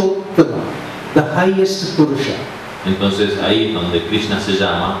Purushottama, the highest Purusha. Entonces ahí es donde Krishna se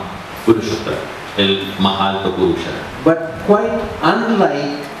llama Purushottama, el más alto Purusha. But quite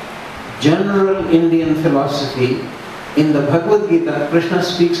unlike general Indian philosophy, in the Bhagavad Gita, Krishna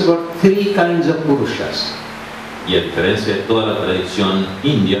speaks about three kinds of Purushas. Y a diferencia de toda la tradición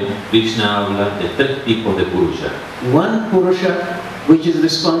india, Krishna habla de tres tipos de Purusha. One Purusha which is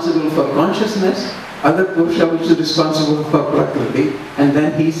responsible for consciousness, other Purusha which is responsible for Prakriti, and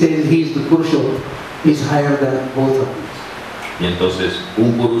then he says he is the Purusha, he's higher than both of them. Y entonces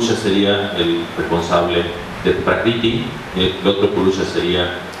un Purusha sería el responsable de Prakriti, el otro Purusha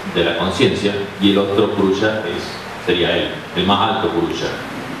sería de la conciencia y el otro Purusha sería él, el más alto Purusha.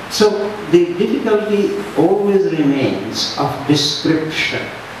 So the difficulty always remains of description.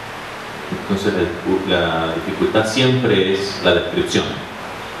 Entonces la dificultad siempre es la descripción.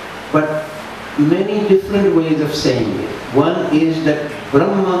 But many different ways of saying it. One is that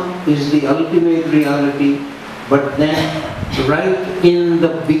Brahma is the ultimate reality, but then right in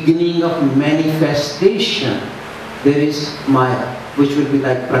the beginning of manifestation there is Maya, which will be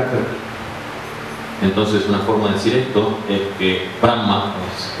like Prakriti. Entonces una forma de decir esto es que Brahma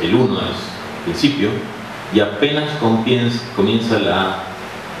es el uno, es el principio, y apenas comienza la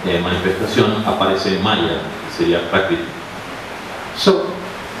manifestación aparece Maya, que sería Prakriti. So,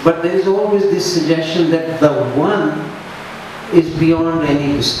 but there is always this suggestion that the one is beyond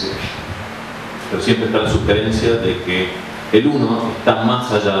any description. Pero siempre está la sugerencia de que el uno está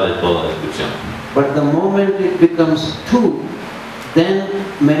más allá de toda descripción. But the moment it becomes two, then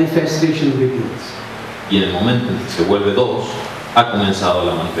manifestation begins. Y en el momento en que se vuelve dos, ha comenzado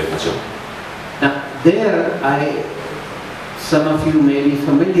la manifestación. Now, there some of you may be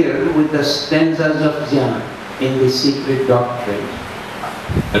familiar with the stanzas of Jnana in the secret doctrine.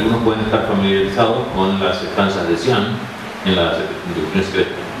 Algunos pueden estar familiarizados con las estancias de Jnana en la doctrina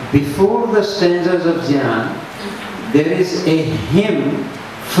secreta. Before the stanzas of Jnana, there is a hymn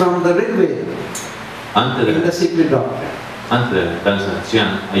from the Rig Veda in the secret doctrine. Antes de las estancias de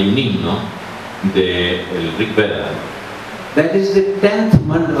Jnana hay un himno del Rig Veda. That is the 10th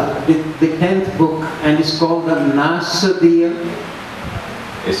mandala, the 10th book, and it's called the Nasadiya.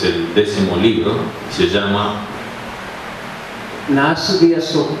 Es el 10º libro, se llama Nasadiya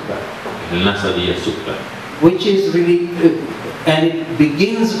Sukta. El Nasadiya Sukta. Which is really, and it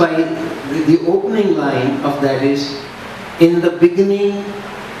begins by, the opening line of that is, in the beginning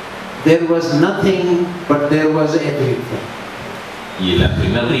there was nothing, but there was everything. Y la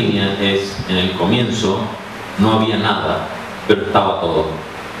primera línea es, en el comienzo no había nada, pero estaba todo.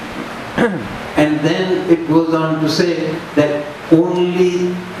 And then it goes on to say that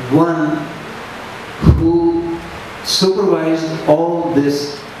only one who supervised all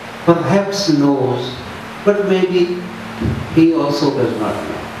this perhaps knows, but maybe he also does not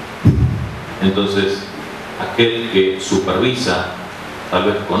know. Entonces, aquel que supervisa tal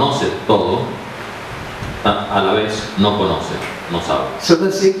vez conoce todo, a la vez no conoce, no sabe. So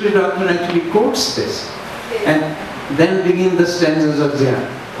the secret doctrine actually quotes this, and then begin the stanzas of Jnana.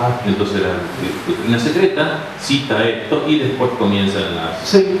 Entonces la doctrina secreta cita esto y después comienzan las...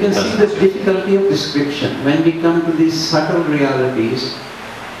 So you can see the difficulty of description. When we come to these subtle realities,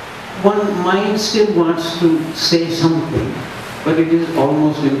 one mind still wants to say something, but it is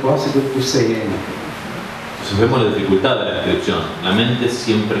almost impossible to say anything. Entonces vemos la dificultad de la descripción. La mente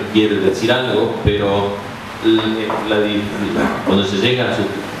siempre quiere decir algo, pero cuando se llega a sus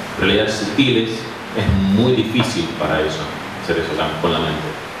realidades sutiles es muy difícil para eso, hacer eso con la mente.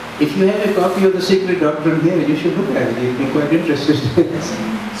 If you have a copy of the Secret Doctrine here, you should look at it. You'll be quite interested.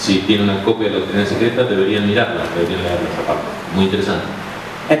 Si tiene una copia de la doctrina secreta, deberían mirarla, deberían leer esa parte. Muy interesante.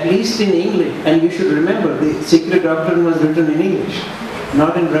 At least in English, and you should remember, the Secret Doctrine was written in English,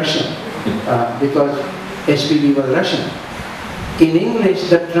 not in Russian, because SPB was Russian. In English,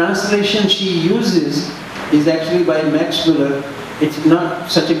 the translation she uses is actually by Max Muller. It's not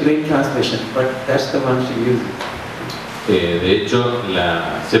such a great translation, but that's the one she uses. De hecho,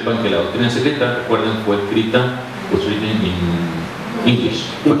 sepan que la doctrina secreta, recuerden, fue escrita en English,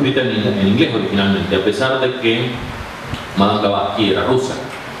 fue escrita en inglés originalmente, a pesar de que Madame Blavatsky era rusa.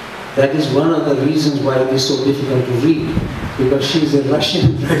 That is one of the reasons why it is so difficult to read, because she is a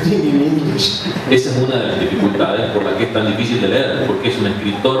Russian writing in English. Esa es una de las dificultades por la que es tan difícil de leer, porque es un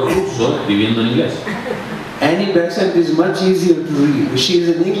escritor ruso escribiendo en inglés. Annie Besant is much easier to read. She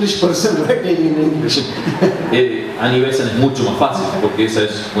is an English person writing in English. Annie Besant es mucho más fácil, porque esa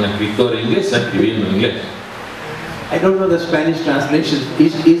es una escritora inglesa escribiendo en inglés. I don't know the Spanish translation.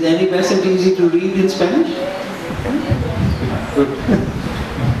 Is Annie Besant easy to read in Spanish?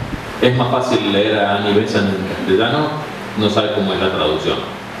 Es más fácil leer a Annie Besant en castellano, no sabe cómo es la traducción.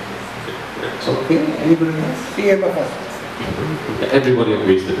 Okay, anybody else? Sí, es más fácil. Everybody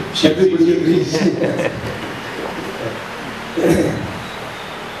agrees that she is Everybody easier. agrees.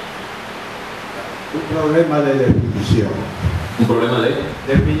 Un problema de definición. Un problema de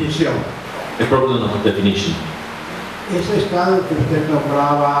Definición. a problem of definition. Ese estado que usted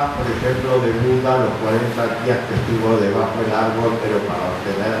nombraba, por ejemplo, de Buda, los 40 días que estuvo debajo del árbol, pero para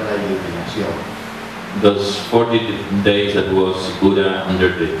obtener la iluminación. Those 40 days that was Buddha under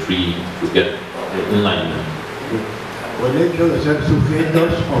the tree to get enlightenment. O el hecho de ser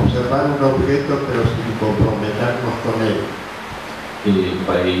sujetos, observar un objeto, pero sin comprometernos con él.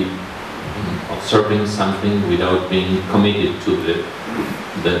 By observing something without being committed to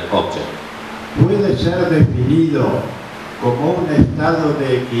the object. Puede ser definido como un estado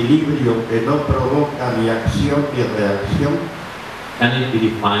de equilibrio que no provoca ni acción ni reacción. Can it be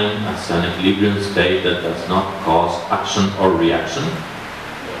defined as an equilibrium state that does not cause action or reaction?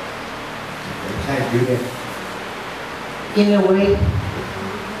 In a way,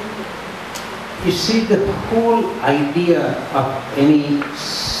 you see, the whole idea of any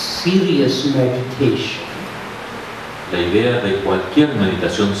serious meditation, La idea de cualquier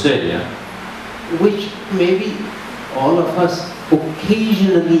meditación seria, which maybe all of us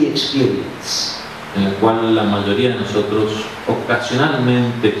occasionally experience, en la cual la mayoría de nosotros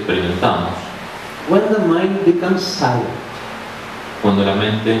ocasionalmente experimentamos, when the mind becomes silent, cuando la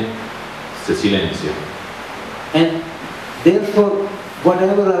mente se silencia. and therefore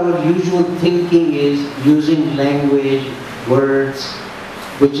whatever our usual thinking is, using language, words,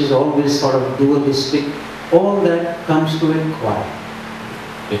 which is always sort of dualistic, all that comes to a quiet.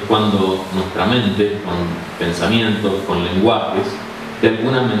 Es cuando nuestra mente, con pensamientos, con lenguajes, de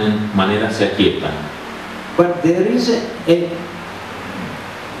alguna manera se aquietan. But there is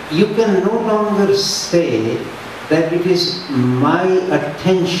you can no longer say that it is my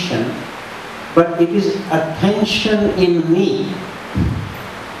attention, but it is attention in me.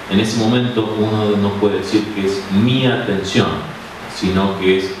 En ese momento uno no puede decir que es mi atención, sino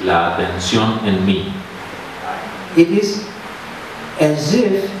que es la atención en mí. It is as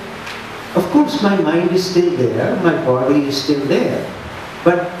if, of course my mind is still there, my body is still there,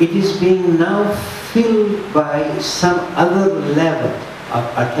 but it is being now filled by some other level of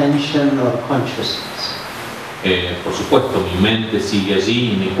attention or consciousness. Por supuesto, mi mente sigue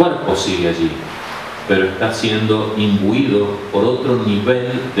allí y mi cuerpo sigue allí, pero está siendo imbuido por otro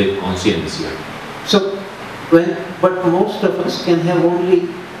nivel de conciencia. So, but most of us can have only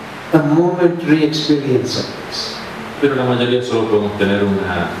a momentary experience of this. Pero la mayoría solo podemos tener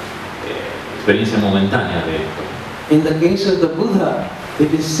una experiencia momentánea de esto. In the case of the Buddha,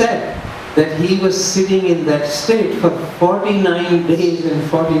 it is said that he was sitting in that state for 49 days and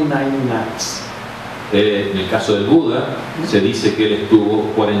 49 nights. En el caso del Buda, se dice que él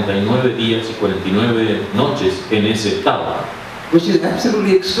estuvo 49 días y 49 noches en ese estado. Which is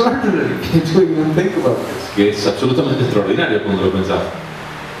absolutely extraordinary to even think about this. Que es absolutamente extraordinario cuando lo pensamos.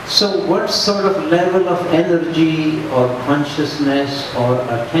 So what sort of level of energy or consciousness or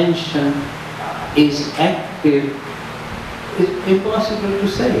attention is active is impossible to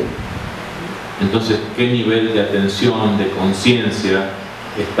say. Entonces, ¿qué nivel de atención, de conciencia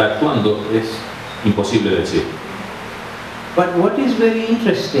está actuando? Es imposible decir. But what is very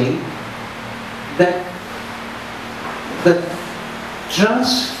interesting, that the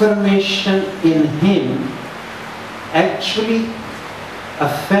transformation in him actually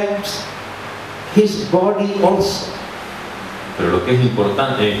affects his body also. Pero lo que es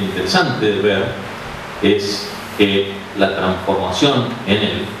importante e interesante de ver es que la transformación en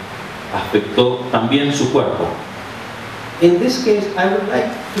él afectó también su cuerpo. In this case, I would like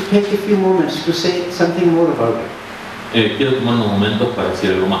to take a few moments to say something more about it. Quiero tomar unos momentos para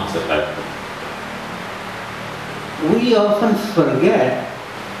decir algo más acerca de esto. We often forget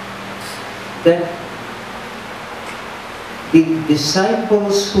that the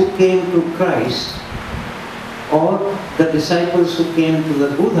disciples who came to Christ, or the disciples who came to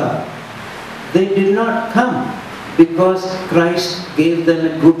the Buddha, they did not come because Christ gave them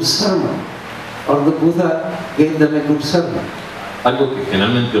a good sermon, or the Buddha gave them a good sermon. Algo que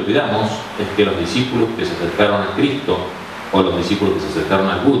generalmente olvidamos es que los discípulos que se acercaron a Cristo o los discípulos que se acercaron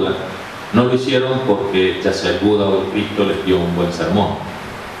al Buda no lo hicieron porque ya sea el Buda o el Cristo les dio un buen sermón.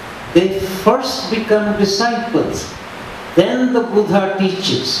 They first become disciples, then the Buddha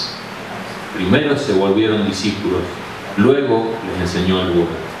teaches. Primero se volvieron discípulos, luego les enseñó el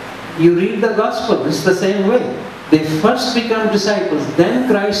Buda. You read the Gospel, it's the same way. They first become disciples, then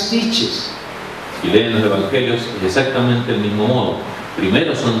Christ teaches. Si leen los evangelios es exactamente el mismo modo.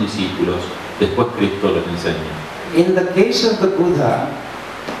 Primero son discípulos, después Cristo les enseña. In the case of the Buddha,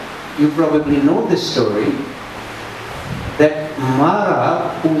 you probably know this story, that Mara,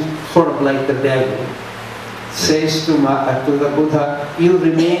 who's sort of like the devil, says to the Buddha, you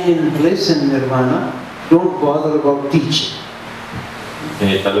remain in bliss and nirvana, don't bother about teaching.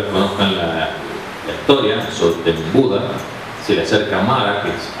 Tal vez conozcan la historia sobre el Buda. Se le acerca a Mara,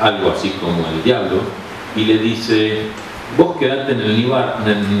 que es algo así como el diablo, y le dice, vos quedate en el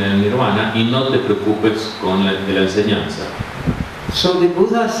nirvana y no te preocupes de la enseñanza. So the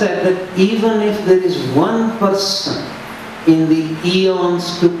Buddha said that even if there is one person in the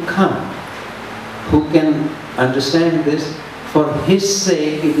eons to come who can understand this, for his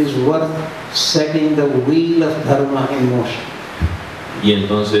sake it is worth setting the wheel of dharma in motion. Y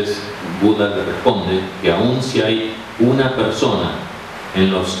entonces Buda le responde que aun si hay una persona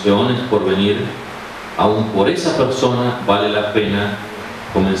en los eones por venir, aun por esa persona vale la pena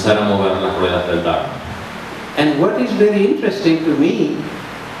comenzar a mover las ruedas del Dharma. And what is very interesting to me,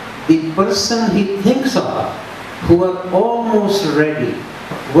 the person he thinks of who are almost ready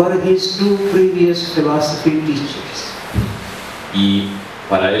were his two previous philosophy teachers. Y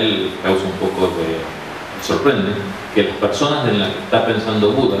para él causa un poco de sorprende que las personas en las que está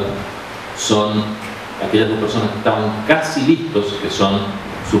pensando Buda son aquellas dos personas que estaban casi listos, que son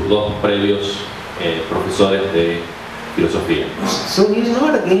sus dos previos profesores de filosofía. So he is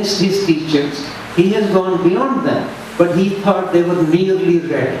not against his teachers, he has gone beyond them, but he thought they were nearly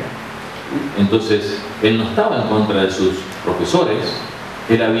ready. Entonces, él no estaba en contra de sus profesores,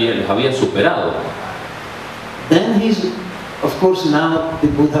 él los había superado. Then he's, of course, now the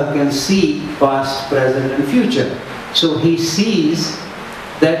Buddha can see past, present and future. So he sees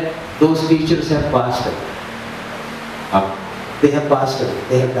that those teachers have passed away. They have passed away,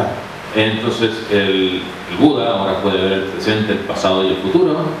 they have died. Entonces el Buda ahora puede ver el presente, el pasado y el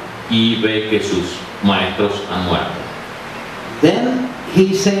futuro y ve que sus maestros han muerto. Then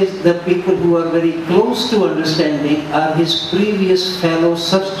he says the people who are very close to understanding are his previous fellow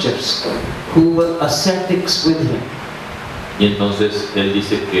searchers who were ascetics with him. Y entonces él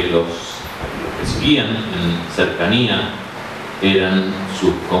dice que los que seguían en cercanía eran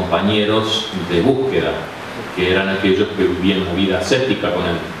sus compañeros de búsqueda, que eran aquellos que vivían una vida ascética con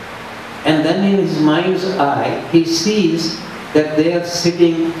él. And then in his mind's eye, he sees that they are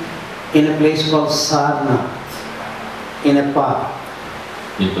sitting in a place called Sarnath, in a park.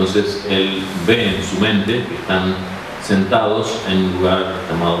 Y entonces él ve en su mente que están sentados en un lugar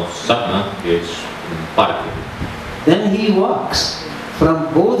llamado Sarnath, que es un parque. Then he walks from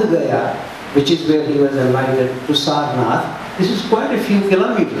Bodh Gaya, which is where he was enlightened, to Sarnath. This is quite a few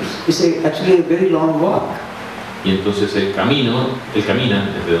kilometers. It's actually a very long walk. Y entonces él camina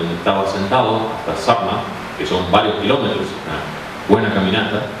desde donde estaba sentado hasta Sarnath, que son varios kilómetros, una buena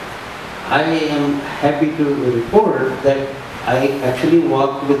caminata. I am happy to report that I actually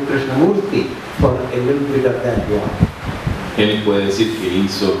walked with Krishnamurti for a little bit of that walk. Él puede decir que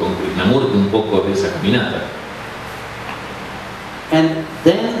hizo con Krishnamurti un poco de esa caminata. And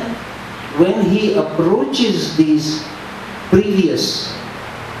then when he approaches these previous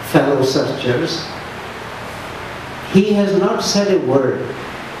fellow searchers, he has not said a word.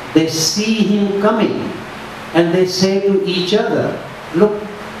 They see him coming and they say to each other, look,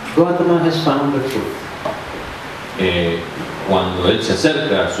 Gautama has found the truth. Cuando él se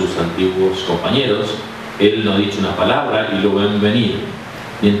acerca a sus antiguos compañeros, él no ha dicho una palabra y lo ven venir.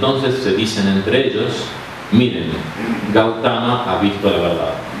 Y entonces se dicen entre ellos, miren, Gautama ha visto la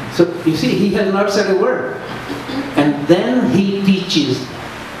verdad. So you see, he has not said a word. And then he teaches.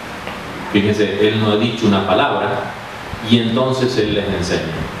 Fíjense, él no ha dicho una palabra y entonces él les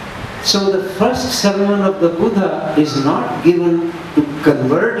enseña. So the first sermon of the Buddha is not given to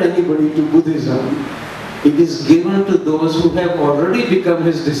convert anybody to Buddhism. It is given to those who have already become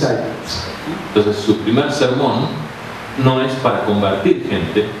his disciples. Entonces su primer sermón no es para convertir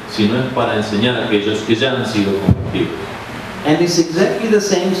gente, sino es para enseñar a aquellos que ya han sido convertidos. And it's exactly the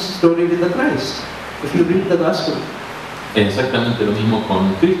same story with the Christ. If you read the Gospel. Es exactamente lo mismo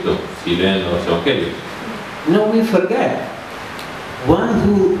con Cristo, si leen los evangelios. No, we forget. One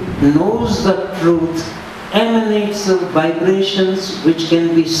who knows the truth emanates of vibrations which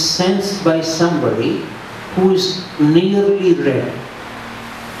can be sensed by somebody who is nearly ready.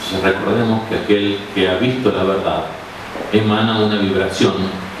 Entonces recordemos que aquel que ha visto la verdad emana una vibración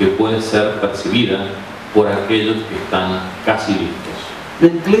que puede ser percibida por aquellos que están casi listos.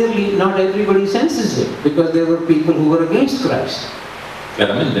 Then clearly not everybody senses it because there were people who were against Christ.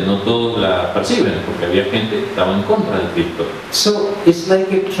 Claramente no todos la perciben porque había gente que estaba en contra de Cristo. So it's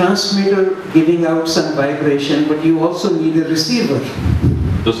like a transmitter giving out some vibration, but you also need a receiver.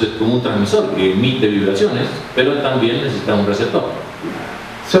 Entonces como un transmisor que emite vibraciones, pero también necesita un receptor.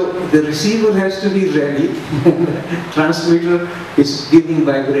 So the receiver has to be ready. Transmitter is giving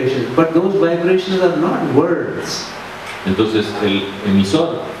vibrations, but those vibrations are not words. Entonces el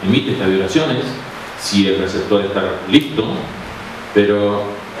emisor emite estas vibraciones si el receptor está listo, pero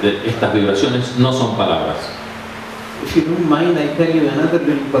estas vibraciones no son palabras. If you don't mind, I tell you another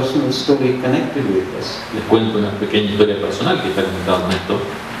little personal story connected with this. Les cuento una pequeña historia personal que está conectada con esto.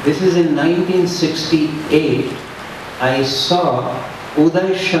 This is in 1968. I saw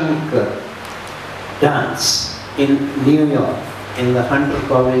Uday Shankar dance in New York, in the Hunter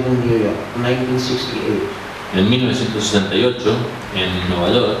College in New York, 1968. En 1968, en Nueva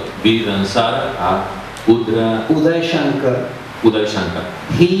York, vi danzar a Uday Shankar.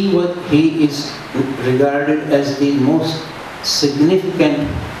 He is regarded as the most significant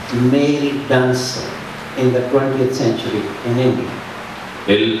male dancer in the 20th century in India.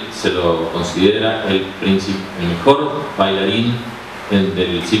 Él se lo considera el mejor bailarín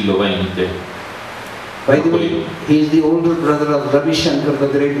del siglo XX. By the way, he is the older brother of Ravi Shankar, the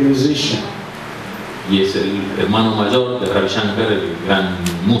great musician. Y es el hermano mayor de Ravi Shankar, el gran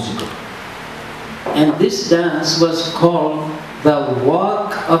músico. And this dance was called the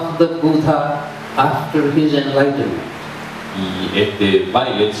walk of the Buddha after his enlightenment. Y este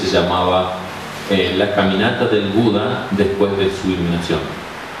baile se llamaba la caminata del Buda después de su iluminación.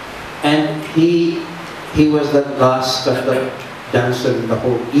 And he was the last of the dancer in the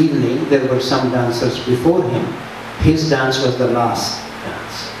whole evening. There were some dancers before him. His dance was the last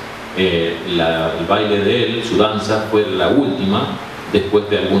dance. El baile de él, su danza, fue la última después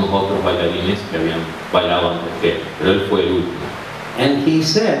de algunos otros bailarines que habían bailado antes que él, pero él fue el último. And he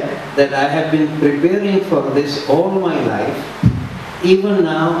said that I have been preparing for this all my life. Even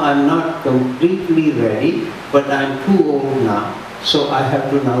now I'm not completely ready, but I'm too old now, so I have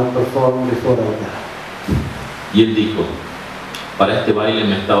to now perform before I die. Y él dijo, para este baile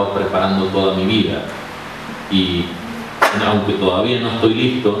me he estado preparando toda mi vida y aunque todavía no estoy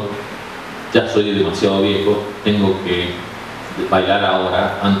listo, ya soy demasiado viejo, tengo que bailar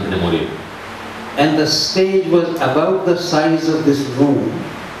ahora antes de morir. And the stage was about the size of this room,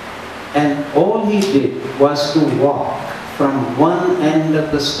 and all he did was to walk from one end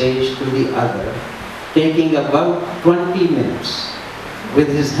of the stage to the other, taking about 20 minutes with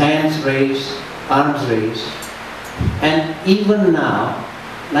his hands raised, arms raised. And even now,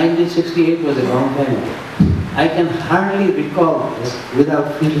 1968 was a long time ago, I can hardly recall this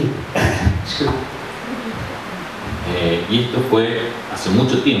without feeling. Y esto fue hace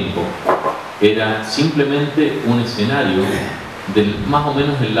mucho tiempo. Era simplemente un escenario del más o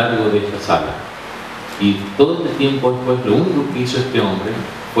menos el largo de esta sala. Y todo este tiempo después lo único que hizo este hombre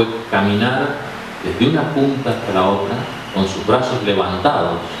fue caminar desde una punta hasta la otra con sus brazos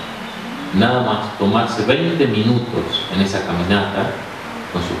levantados. Nada más tomarse 20 minutos en esa caminata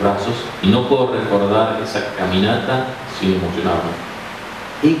con sus brazos, y no puedo recordar esa caminata sin emocionarme.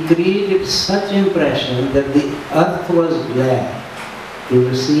 He created such impression that the earth was glad to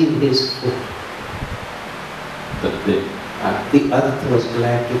receive his foot. The earth was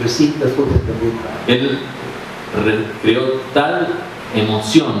glad to receive the foot of the Buddha. Él creó tal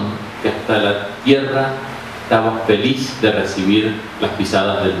emoción que hasta la tierra estaba feliz de recibir las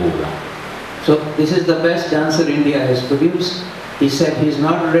pisadas del Buda. So this is the best dancer India has produced. He said he's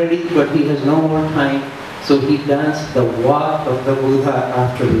not ready, but he has no more time, so he danced the walk of the Buddha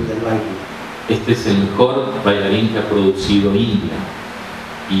after his enlightenment. Este es el mejor bailarín que ha producido India.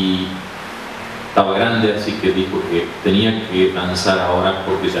 Y estaba grande, así que dijo que tenía que danzar ahora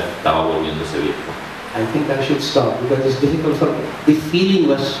porque ya estaba volviéndose viejo. I think I should stop because it's difficult for me. The feeling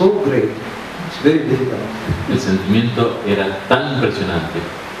was so great. It's very difficult. El sentimiento era tan impresionante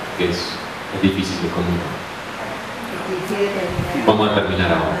que es difícil de contar. Vamos a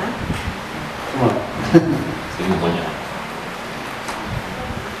terminar ahora. Come on. Seguimos mañana.